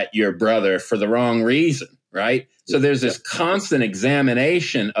angry at your brother for the wrong reason, right? So there's this constant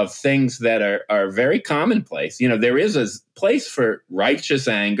examination of things that are very commonplace. There is a place for righteous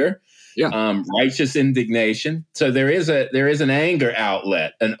anger. Righteous indignation. So there is an anger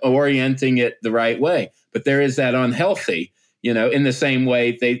outlet and orienting it the right way, but there is that unhealthy, in the same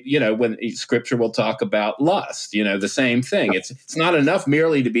way when Scripture will talk about lust, the same thing. It's not enough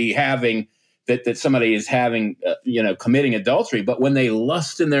merely to be having that somebody is having, committing adultery, but when they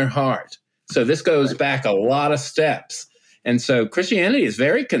lust in their heart. So this goes back a lot of steps. And so Christianity is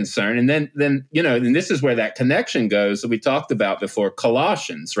very concerned. And then and this is where that connection goes that we talked about before,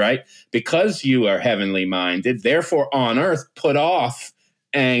 Colossians, right? Because you are heavenly minded, therefore on earth put off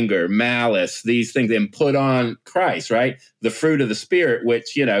anger, malice, these things, and put on Christ, right? The fruit of the Spirit,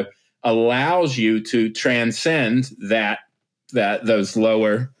 which, allows you to transcend those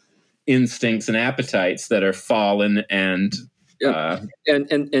lower instincts and appetites that are fallen and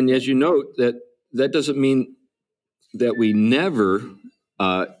and as you note, that doesn't mean that we never,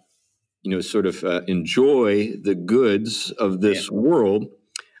 enjoy the goods of this world.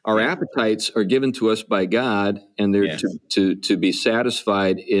 Our appetites are given to us by God, and they're to be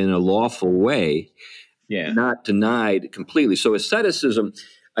satisfied in a lawful way, not denied completely. So asceticism,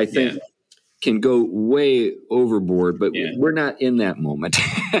 I think, can go way overboard, but we're not in that moment.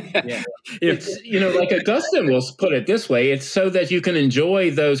 It's, like Augustine will put it this way, it's so that you can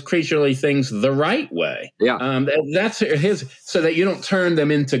enjoy those creaturely things the right way. That's his, so that you don't turn them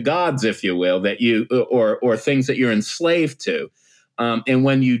into gods, if you will, that you, or things that you're enslaved to. And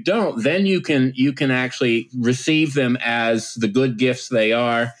when you don't, then you can actually receive them as the good gifts they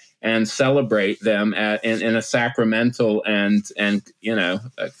are, and celebrate them in a sacramental and a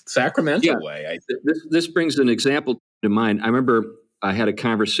sacramental way. This brings an example to mind. I remember I had a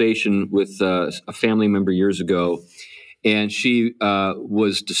conversation with a family member years ago, and she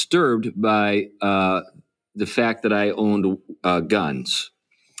was disturbed by the fact that I owned guns.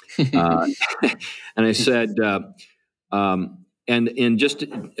 And I said, and just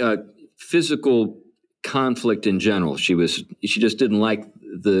physical conflict in general. She just didn't like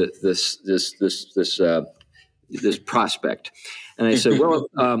this prospect. And I said, well,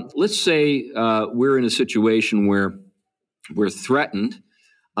 let's say we're in a situation where we're threatened,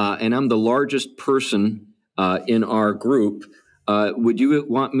 and I'm the largest person in our group. Would you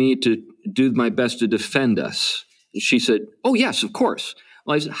want me to do my best to defend us? And she said, oh, yes, of course.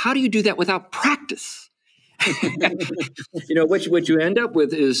 Well, I said, how do you do that without practice? What you end up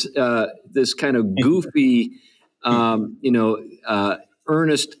with is this kind of goofy,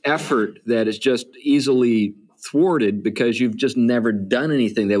 earnest effort that is just easily thwarted because you've just never done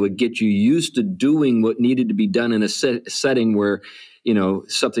anything that would get you used to doing what needed to be done in a setting where,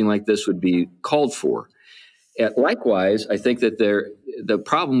 something like this would be called for. Likewise, I think that the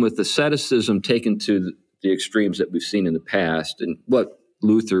problem with asceticism taken to the extremes that we've seen in the past, and what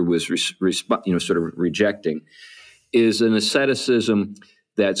Luther was sort of rejecting, is an asceticism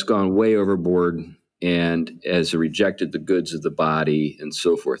that's gone way overboard and has rejected the goods of the body and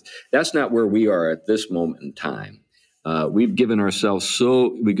so forth. That's not where we are at this moment in time. We've given ourselves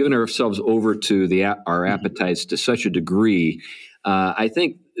over to our appetites to such a degree. I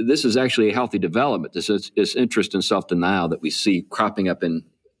think this is actually a healthy development. This interest in self-denial that we see cropping up in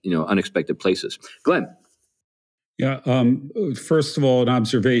unexpected places. Glenn. Yeah. First of all, an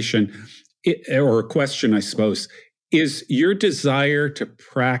observation or a question, I suppose. Is your desire to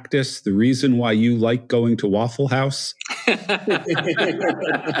practice the reason why you like going to Waffle House?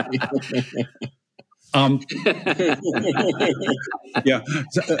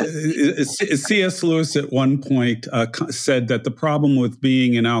 C.S. Lewis at one point said that the problem with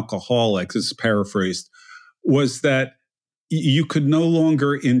being an alcoholic, this is paraphrased, was that you could no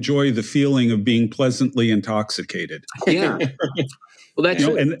longer enjoy the feeling of being pleasantly intoxicated. Yeah. Well, that's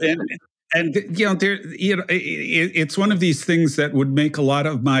it's one of these things that would make a lot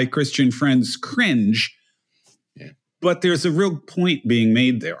of my Christian friends cringe. Yeah. But there's a real point being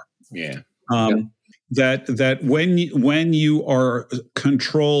made there. Yeah. that when you are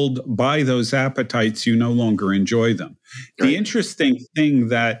controlled by those appetites, you no longer enjoy them. Right. The interesting thing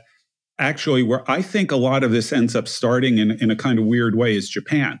that actually, where I think a lot of this ends up starting in a kind of weird way, is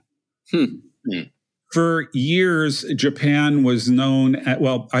Japan. For years, Japan was known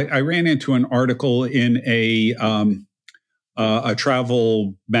I ran into an article in a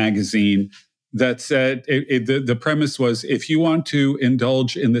travel magazine that said the premise was, if you want to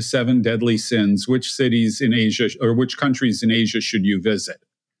indulge in the 7 deadly sins, which cities in Asia or which countries in Asia should you visit?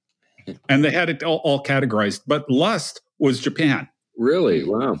 And they had it all categorized, but lust was Japan. Really?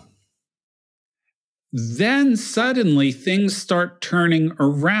 Wow. Then suddenly things start turning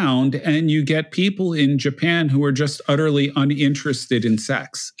around, and you get people in Japan who are just utterly uninterested in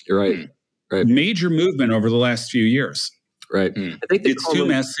sex. Right. Major movement over the last few years. Right. I think it's too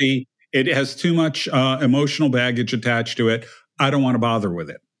messy. It has too much emotional baggage attached to it. I don't want to bother with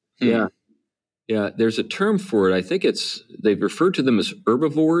it. Yeah. Yeah. There's a term for it. I think they've referred to them as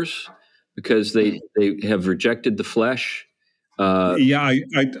herbivores because they have rejected the flesh.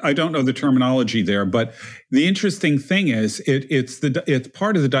 I don't know the terminology there, but the interesting thing is it's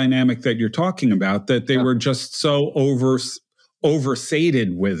part of the dynamic that you're talking about, that they were just so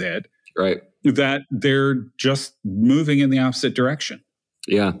oversated with it, right, that they're just moving in the opposite direction.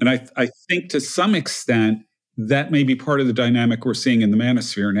 Yeah. And I think to some extent that may be part of the dynamic we're seeing in the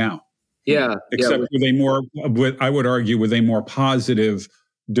manosphere now. Yeah. Except I would argue with a more positive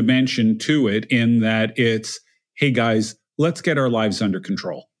dimension to it, in that it's, hey guys, let's get our lives under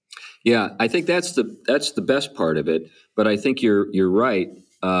control. Yeah, I think that's the best part of it. But I think you're right.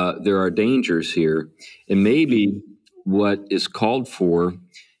 There are dangers here, and maybe what is called for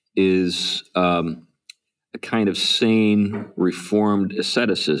is a kind of sane, reformed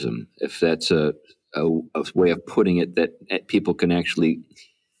asceticism, if that's a way of putting it that people can actually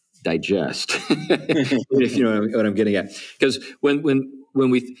digest. If you know what I'm getting at, because when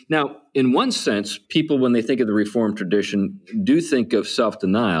we now, in one sense, people, when they think of the Reformed tradition, do think of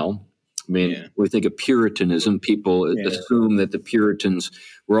self-denial. I mean, we think of Puritanism. People assume that the Puritans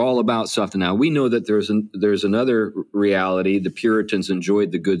were all about self-denial. We know that there's another reality. The Puritans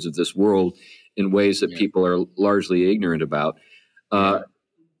enjoyed the goods of this world in ways that people are largely ignorant about.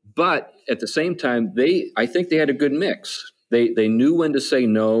 But at the same time, I think they had a good mix. They knew when to say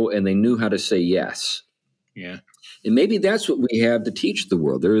no, and they knew how to say yes. Yeah. And maybe that's what we have to teach the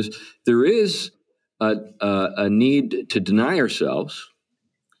world. There is a need to deny ourselves,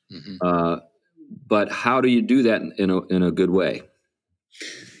 but how do you do that in a good way?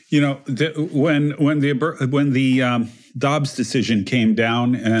 You know, when the Dobbs decision came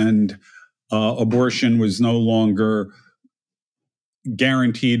down, and abortion was no longer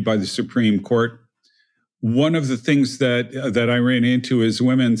guaranteed by the Supreme Court, one of the things that I ran into is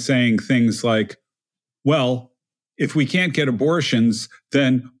women saying things like, well, if we can't get abortions,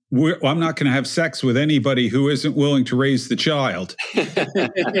 then I'm not going to have sex with anybody who isn't willing to raise the child.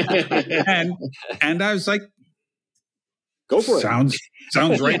 and I was like, go for it.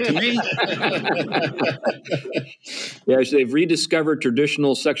 Sounds right to me. Yeah, so they've rediscovered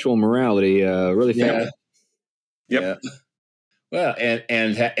traditional sexual morality really fast. Yep. Yeah. Well,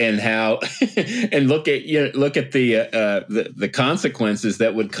 and how and look at the consequences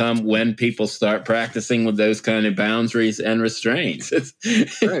that would come when people start practicing with those kind of boundaries and restraints.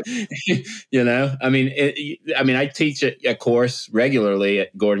 Right. I mean, I teach a course regularly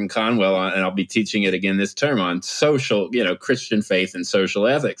at Gordon Conwell and I'll be teaching it again this term on social, Christian faith and social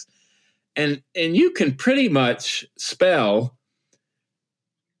ethics, and you can pretty much spell.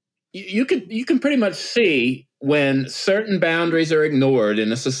 You can pretty much see when certain boundaries are ignored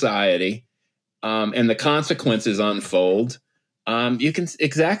in a society, and the consequences unfold. You can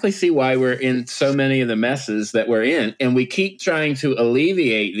exactly see why we're in so many of the messes that we're in, and we keep trying to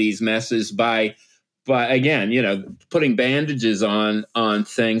alleviate these messes by again, putting bandages on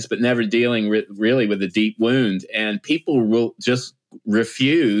things, but never dealing really with the deep wound. And people will just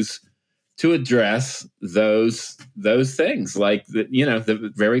refuse to address those things, like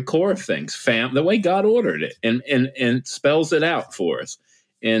the very core of things, the way God ordered it, and spells it out for us.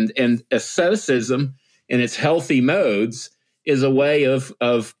 And asceticism in its healthy modes is a way of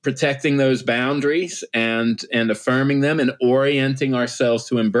protecting those boundaries and affirming them and orienting ourselves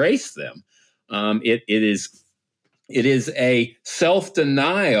to embrace them. It is a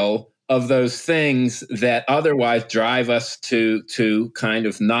self-denial of those things that otherwise drive us to kind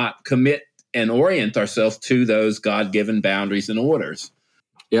of not commit and orient ourselves to those God-given boundaries and orders.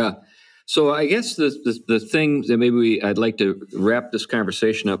 Yeah. So I guess the thing that maybe I'd like to wrap this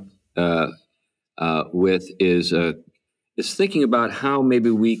conversation up with is thinking about how maybe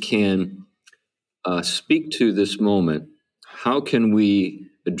we can speak to this moment. How can we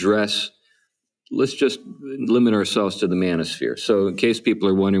address? Let's just limit ourselves to the manosphere. So, in case people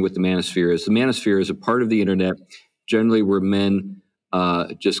are wondering what the manosphere is a part of the internet, generally where men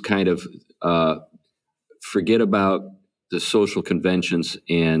just kind of forget about the social conventions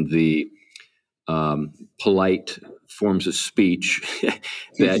and the polite forms of speech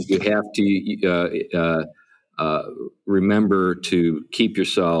that you have to remember to keep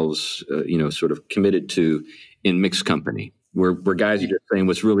yourselves, sort of committed to in mixed company, where guys are just saying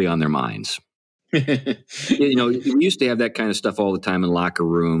what's really on their minds. We used to have that kind of stuff all the time in locker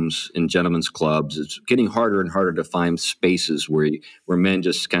rooms, in gentlemen's clubs. It's getting harder and harder to find spaces where men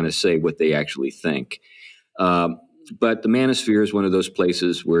just kind of say what they actually think. But the manosphere is one of those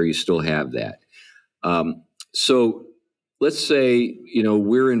places where you still have that. So let's say,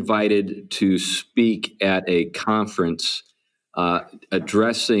 we're invited to speak at a conference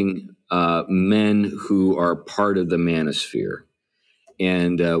addressing men who are part of the manosphere.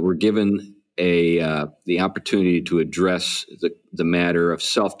 And we're given the opportunity to address the matter of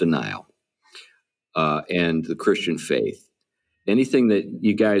self-denial and the Christian faith. Anything that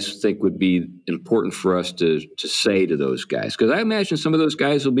you guys think would be important for us to say to those guys? Because I imagine some of those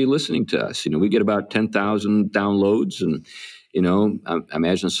guys will be listening to us. We get about 10,000 downloads, and I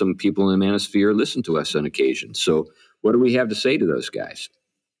imagine some people in the manosphere listen to us on occasion. So, what do we have to say to those guys?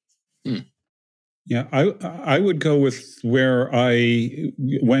 Yeah, I would go with where I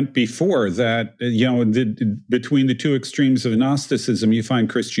went before, that between the two extremes of Gnosticism, you find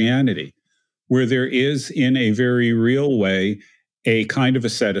Christianity, where there is, in a very real way, a kind of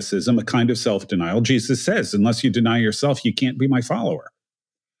asceticism, a kind of self-denial. Jesus says, unless you deny yourself, you can't be my follower.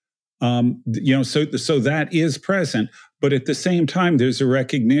 So that is present. But at the same time, there's a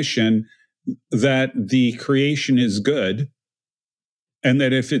recognition that the creation is good, and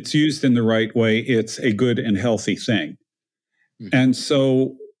that if it's used in the right way, it's a good and healthy thing. Mm-hmm. And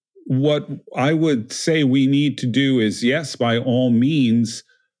so what I would say we need to do is, yes, by all means,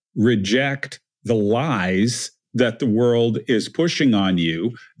 reject the lies that the world is pushing on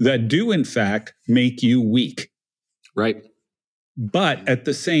you that do, in fact, make you weak. Right. But at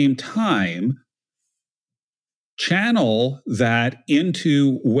the same time, channel that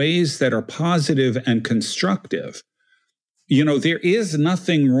into ways that are positive and constructive. There is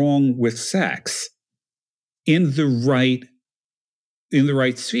nothing wrong with sex in the right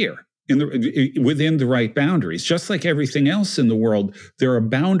sphere, within the right boundaries. Just like everything else in the world, there are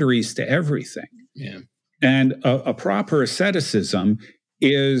boundaries to everything. Yeah. And a proper asceticism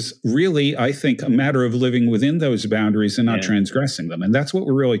is really, I think, a matter of living within those boundaries and not transgressing them. And that's what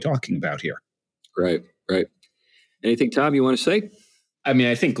we're really talking about here. Right. Anything, Tom, you want to say? I mean,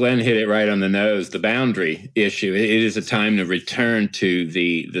 I think Glenn hit it right on the nose, the boundary issue. It is a time to return to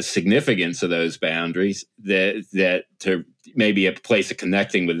the significance of those boundaries, that to maybe a place of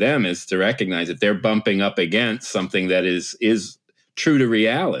connecting with them is to recognize that they're bumping up against something that is true to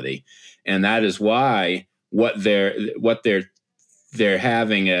reality. And that is why what they're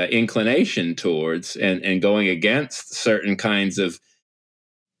having an inclination towards and going against certain kinds of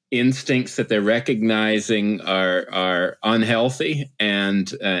instincts that they're recognizing are unhealthy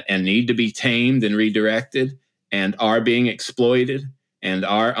and need to be tamed and redirected, and are being exploited and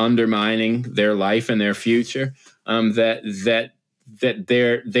are undermining their life and their future. That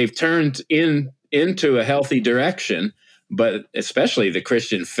they've turned into a healthy direction, but especially the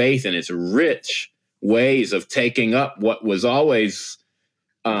Christian faith and its rich ways of taking up what was always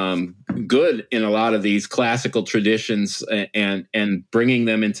good in a lot of these classical traditions and bringing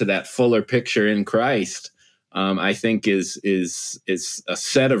them into that fuller picture in Christ, I think is a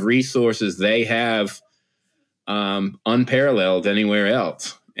set of resources they have unparalleled anywhere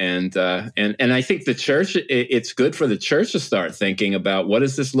else. And I think the church, it's good for the church to start thinking about, what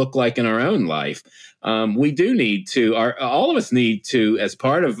does this look like in our own life? We do need to, all of us need to, as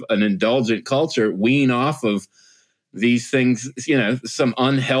part of an indulgent culture, wean off of these things, some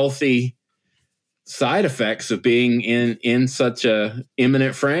unhealthy side effects of being in such a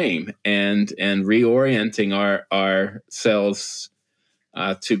imminent frame, and reorienting ourselves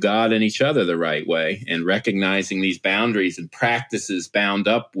to God and each other the right way, and recognizing these boundaries and practices bound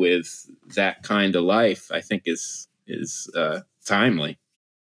up with that kind of life, I think is timely.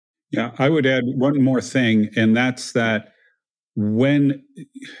 Yeah, I would add one more thing, and that's that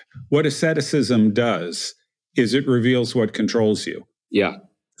what asceticism does is it reveals what controls you. Yeah.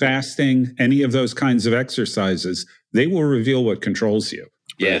 Fasting, any of those kinds of exercises, they will reveal what controls you.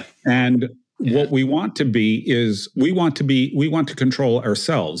 Yeah. And what we want to be is we want to control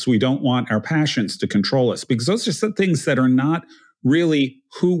ourselves. We don't want our passions to control us, because those are some things that are not really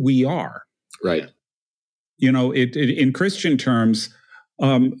who we are. Right. In Christian terms,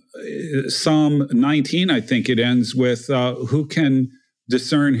 Psalm 19, I think it ends with, who can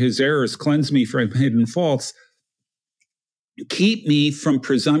discern his errors, cleanse me from hidden faults, keep me from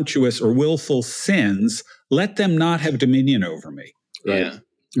presumptuous or willful sins, let them not have dominion over me. Right. Yeah.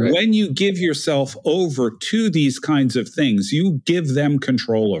 Right. When you give yourself over to these kinds of things, you give them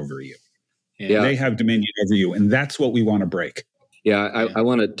control over you. Yeah. They have dominion over you, and that's what we want to break. Yeah, I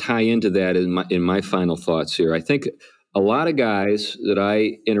want to tie into that in my final thoughts here. I think a lot of guys that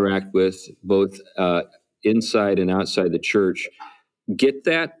I interact with, both inside and outside the church, get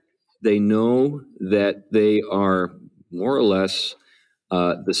that. They know that they are more or less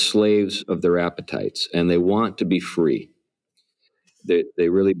the slaves of their appetites, and they want to be free. They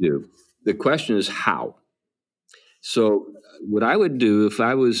really do. The question is how. So what I would do if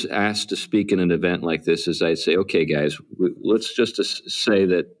I was asked to speak in an event like this is I'd say, okay, guys, let's just say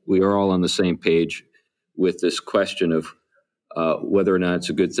that we are all on the same page with this question of whether or not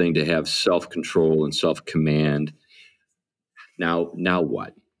it's a good thing to have self-control and self-command. Now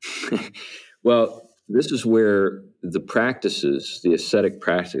what? Well, this is where the ascetic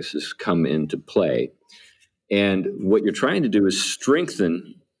practices come into play. And what you're trying to do is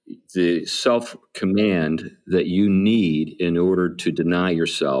strengthen the self-command that you need in order to deny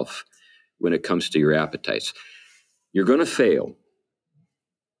yourself when it comes to your appetites. You're going to fail.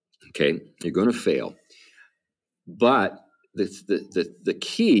 Okay? You're going to fail. But the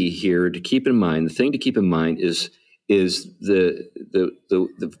key here to keep in mind, the thing to keep in mind is that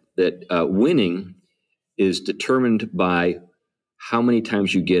winning is determined by how many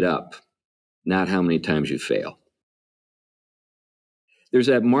times you get up, not how many times you fail. There's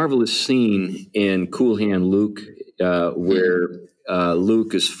that marvelous scene in Cool Hand Luke where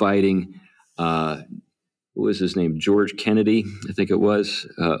Luke is fighting, what was his name? George Kennedy, I think it was,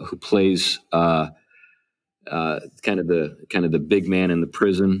 who plays kind of the big man in the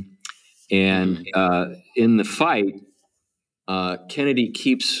prison. And in the fight, Kennedy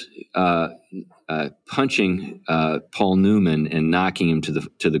keeps punching Paul Newman and knocking him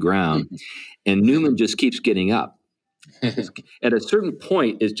to the ground, and Newman just keeps getting up. At a certain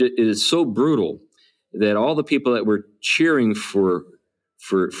point, it is so brutal that all the people that were cheering for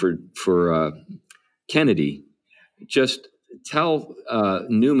Kennedy just tell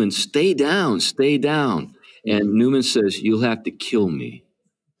Newman, stay down. And Newman says, you'll have to kill me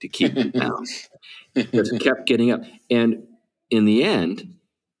to keep me down. Just kept getting up. And in the end,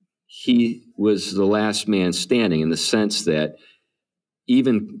 he was the last man standing in the sense that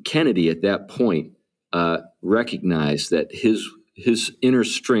even Kennedy at that point recognized that his inner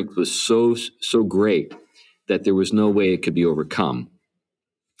strength was so great that there was no way it could be overcome.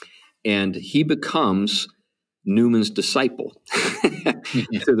 And he becomes Newman's disciple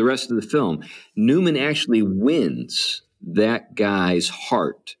for the rest of the film. Newman actually wins that guy's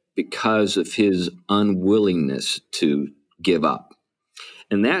heart because of his unwillingness to give up.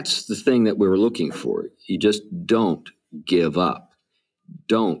 And that's the thing that we're looking for. You just don't give up.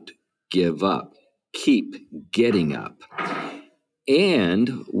 Don't give up. Keep getting up.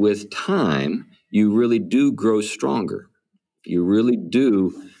 And with time, you really do grow stronger. You really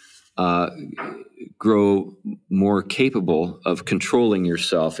do grow more capable of controlling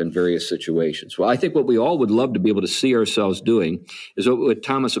yourself in various situations. Well, I think what we all would love to be able to see ourselves doing is what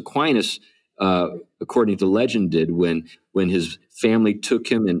Thomas Aquinas, according to legend, did when his family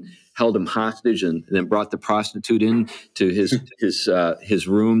took him and held him hostage and then brought the prostitute in to his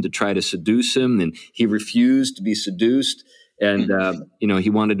room to try to seduce him. And he refused to be seduced. And, he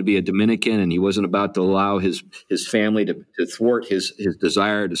wanted to be a Dominican, and he wasn't about to allow his family to thwart his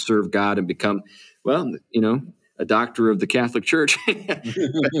desire to serve God and become, a doctor of the Catholic Church.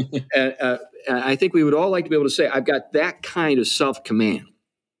 And I think we would all like to be able to say, I've got that kind of self-command.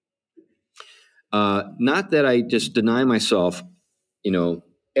 Not that I just deny myself,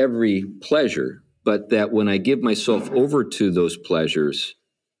 every pleasure, but that when I give myself over to those pleasures,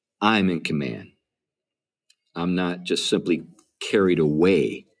 I'm in command. I'm not just simply carried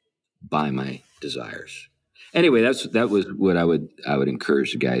away by my desires. Anyway, that was what I would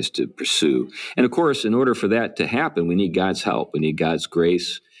encourage the guys to pursue. And of course, in order for that to happen, we need God's help. We need God's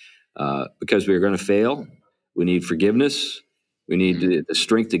grace because we are going to fail. We need forgiveness. We need the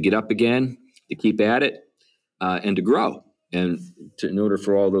strength to get up again, to keep at it, and to grow. And in order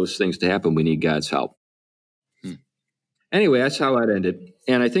for all those things to happen, we need God's help. Anyway, that's how I'd end it.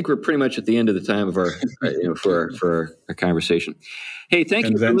 And I think we're pretty much at the end of the time of our, for our conversation. Hey, thank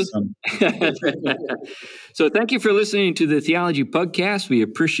you for listening. So thank you for listening to the Theology Pugcast. We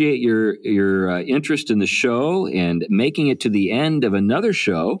appreciate your interest in the show and making it to the end of another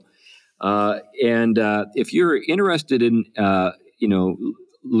show. And if you're interested in,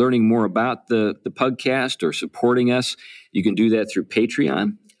 learning more about the podcast or supporting us, you can do that through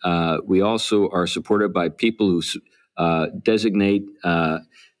Patreon. We also are supported by people who designate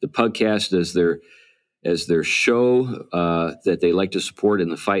the podcast as their show that they like to support in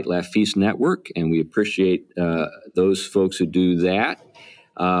the Fight, Laugh, Feast network, and we appreciate those folks who do that.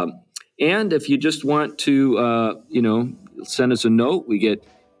 And if you just want to, send us a note, we get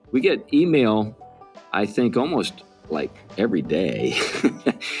email, I think, almost like every day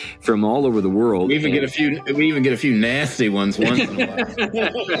from all over the world. We even get a few nasty ones once in a while.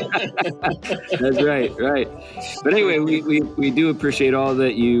 That's right. But anyway, we do appreciate all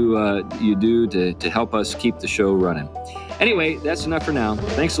that you do to help us keep the show running. Anyway, that's enough for now.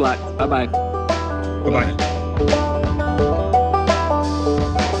 Thanks a lot. Bye-bye. Bye-bye.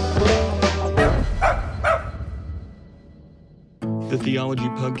 The Theology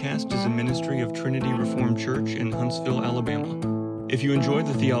Podcast is a ministry of Trinity Reformed Church in Huntsville, Alabama. If you enjoy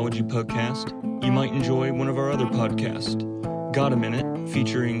the Theology Podcast, you might enjoy one of our other podcasts, Got a Minute,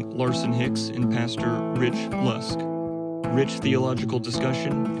 featuring Larson Hicks and Pastor Rich Lusk. Rich theological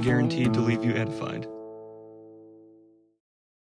discussion, guaranteed to leave you edified.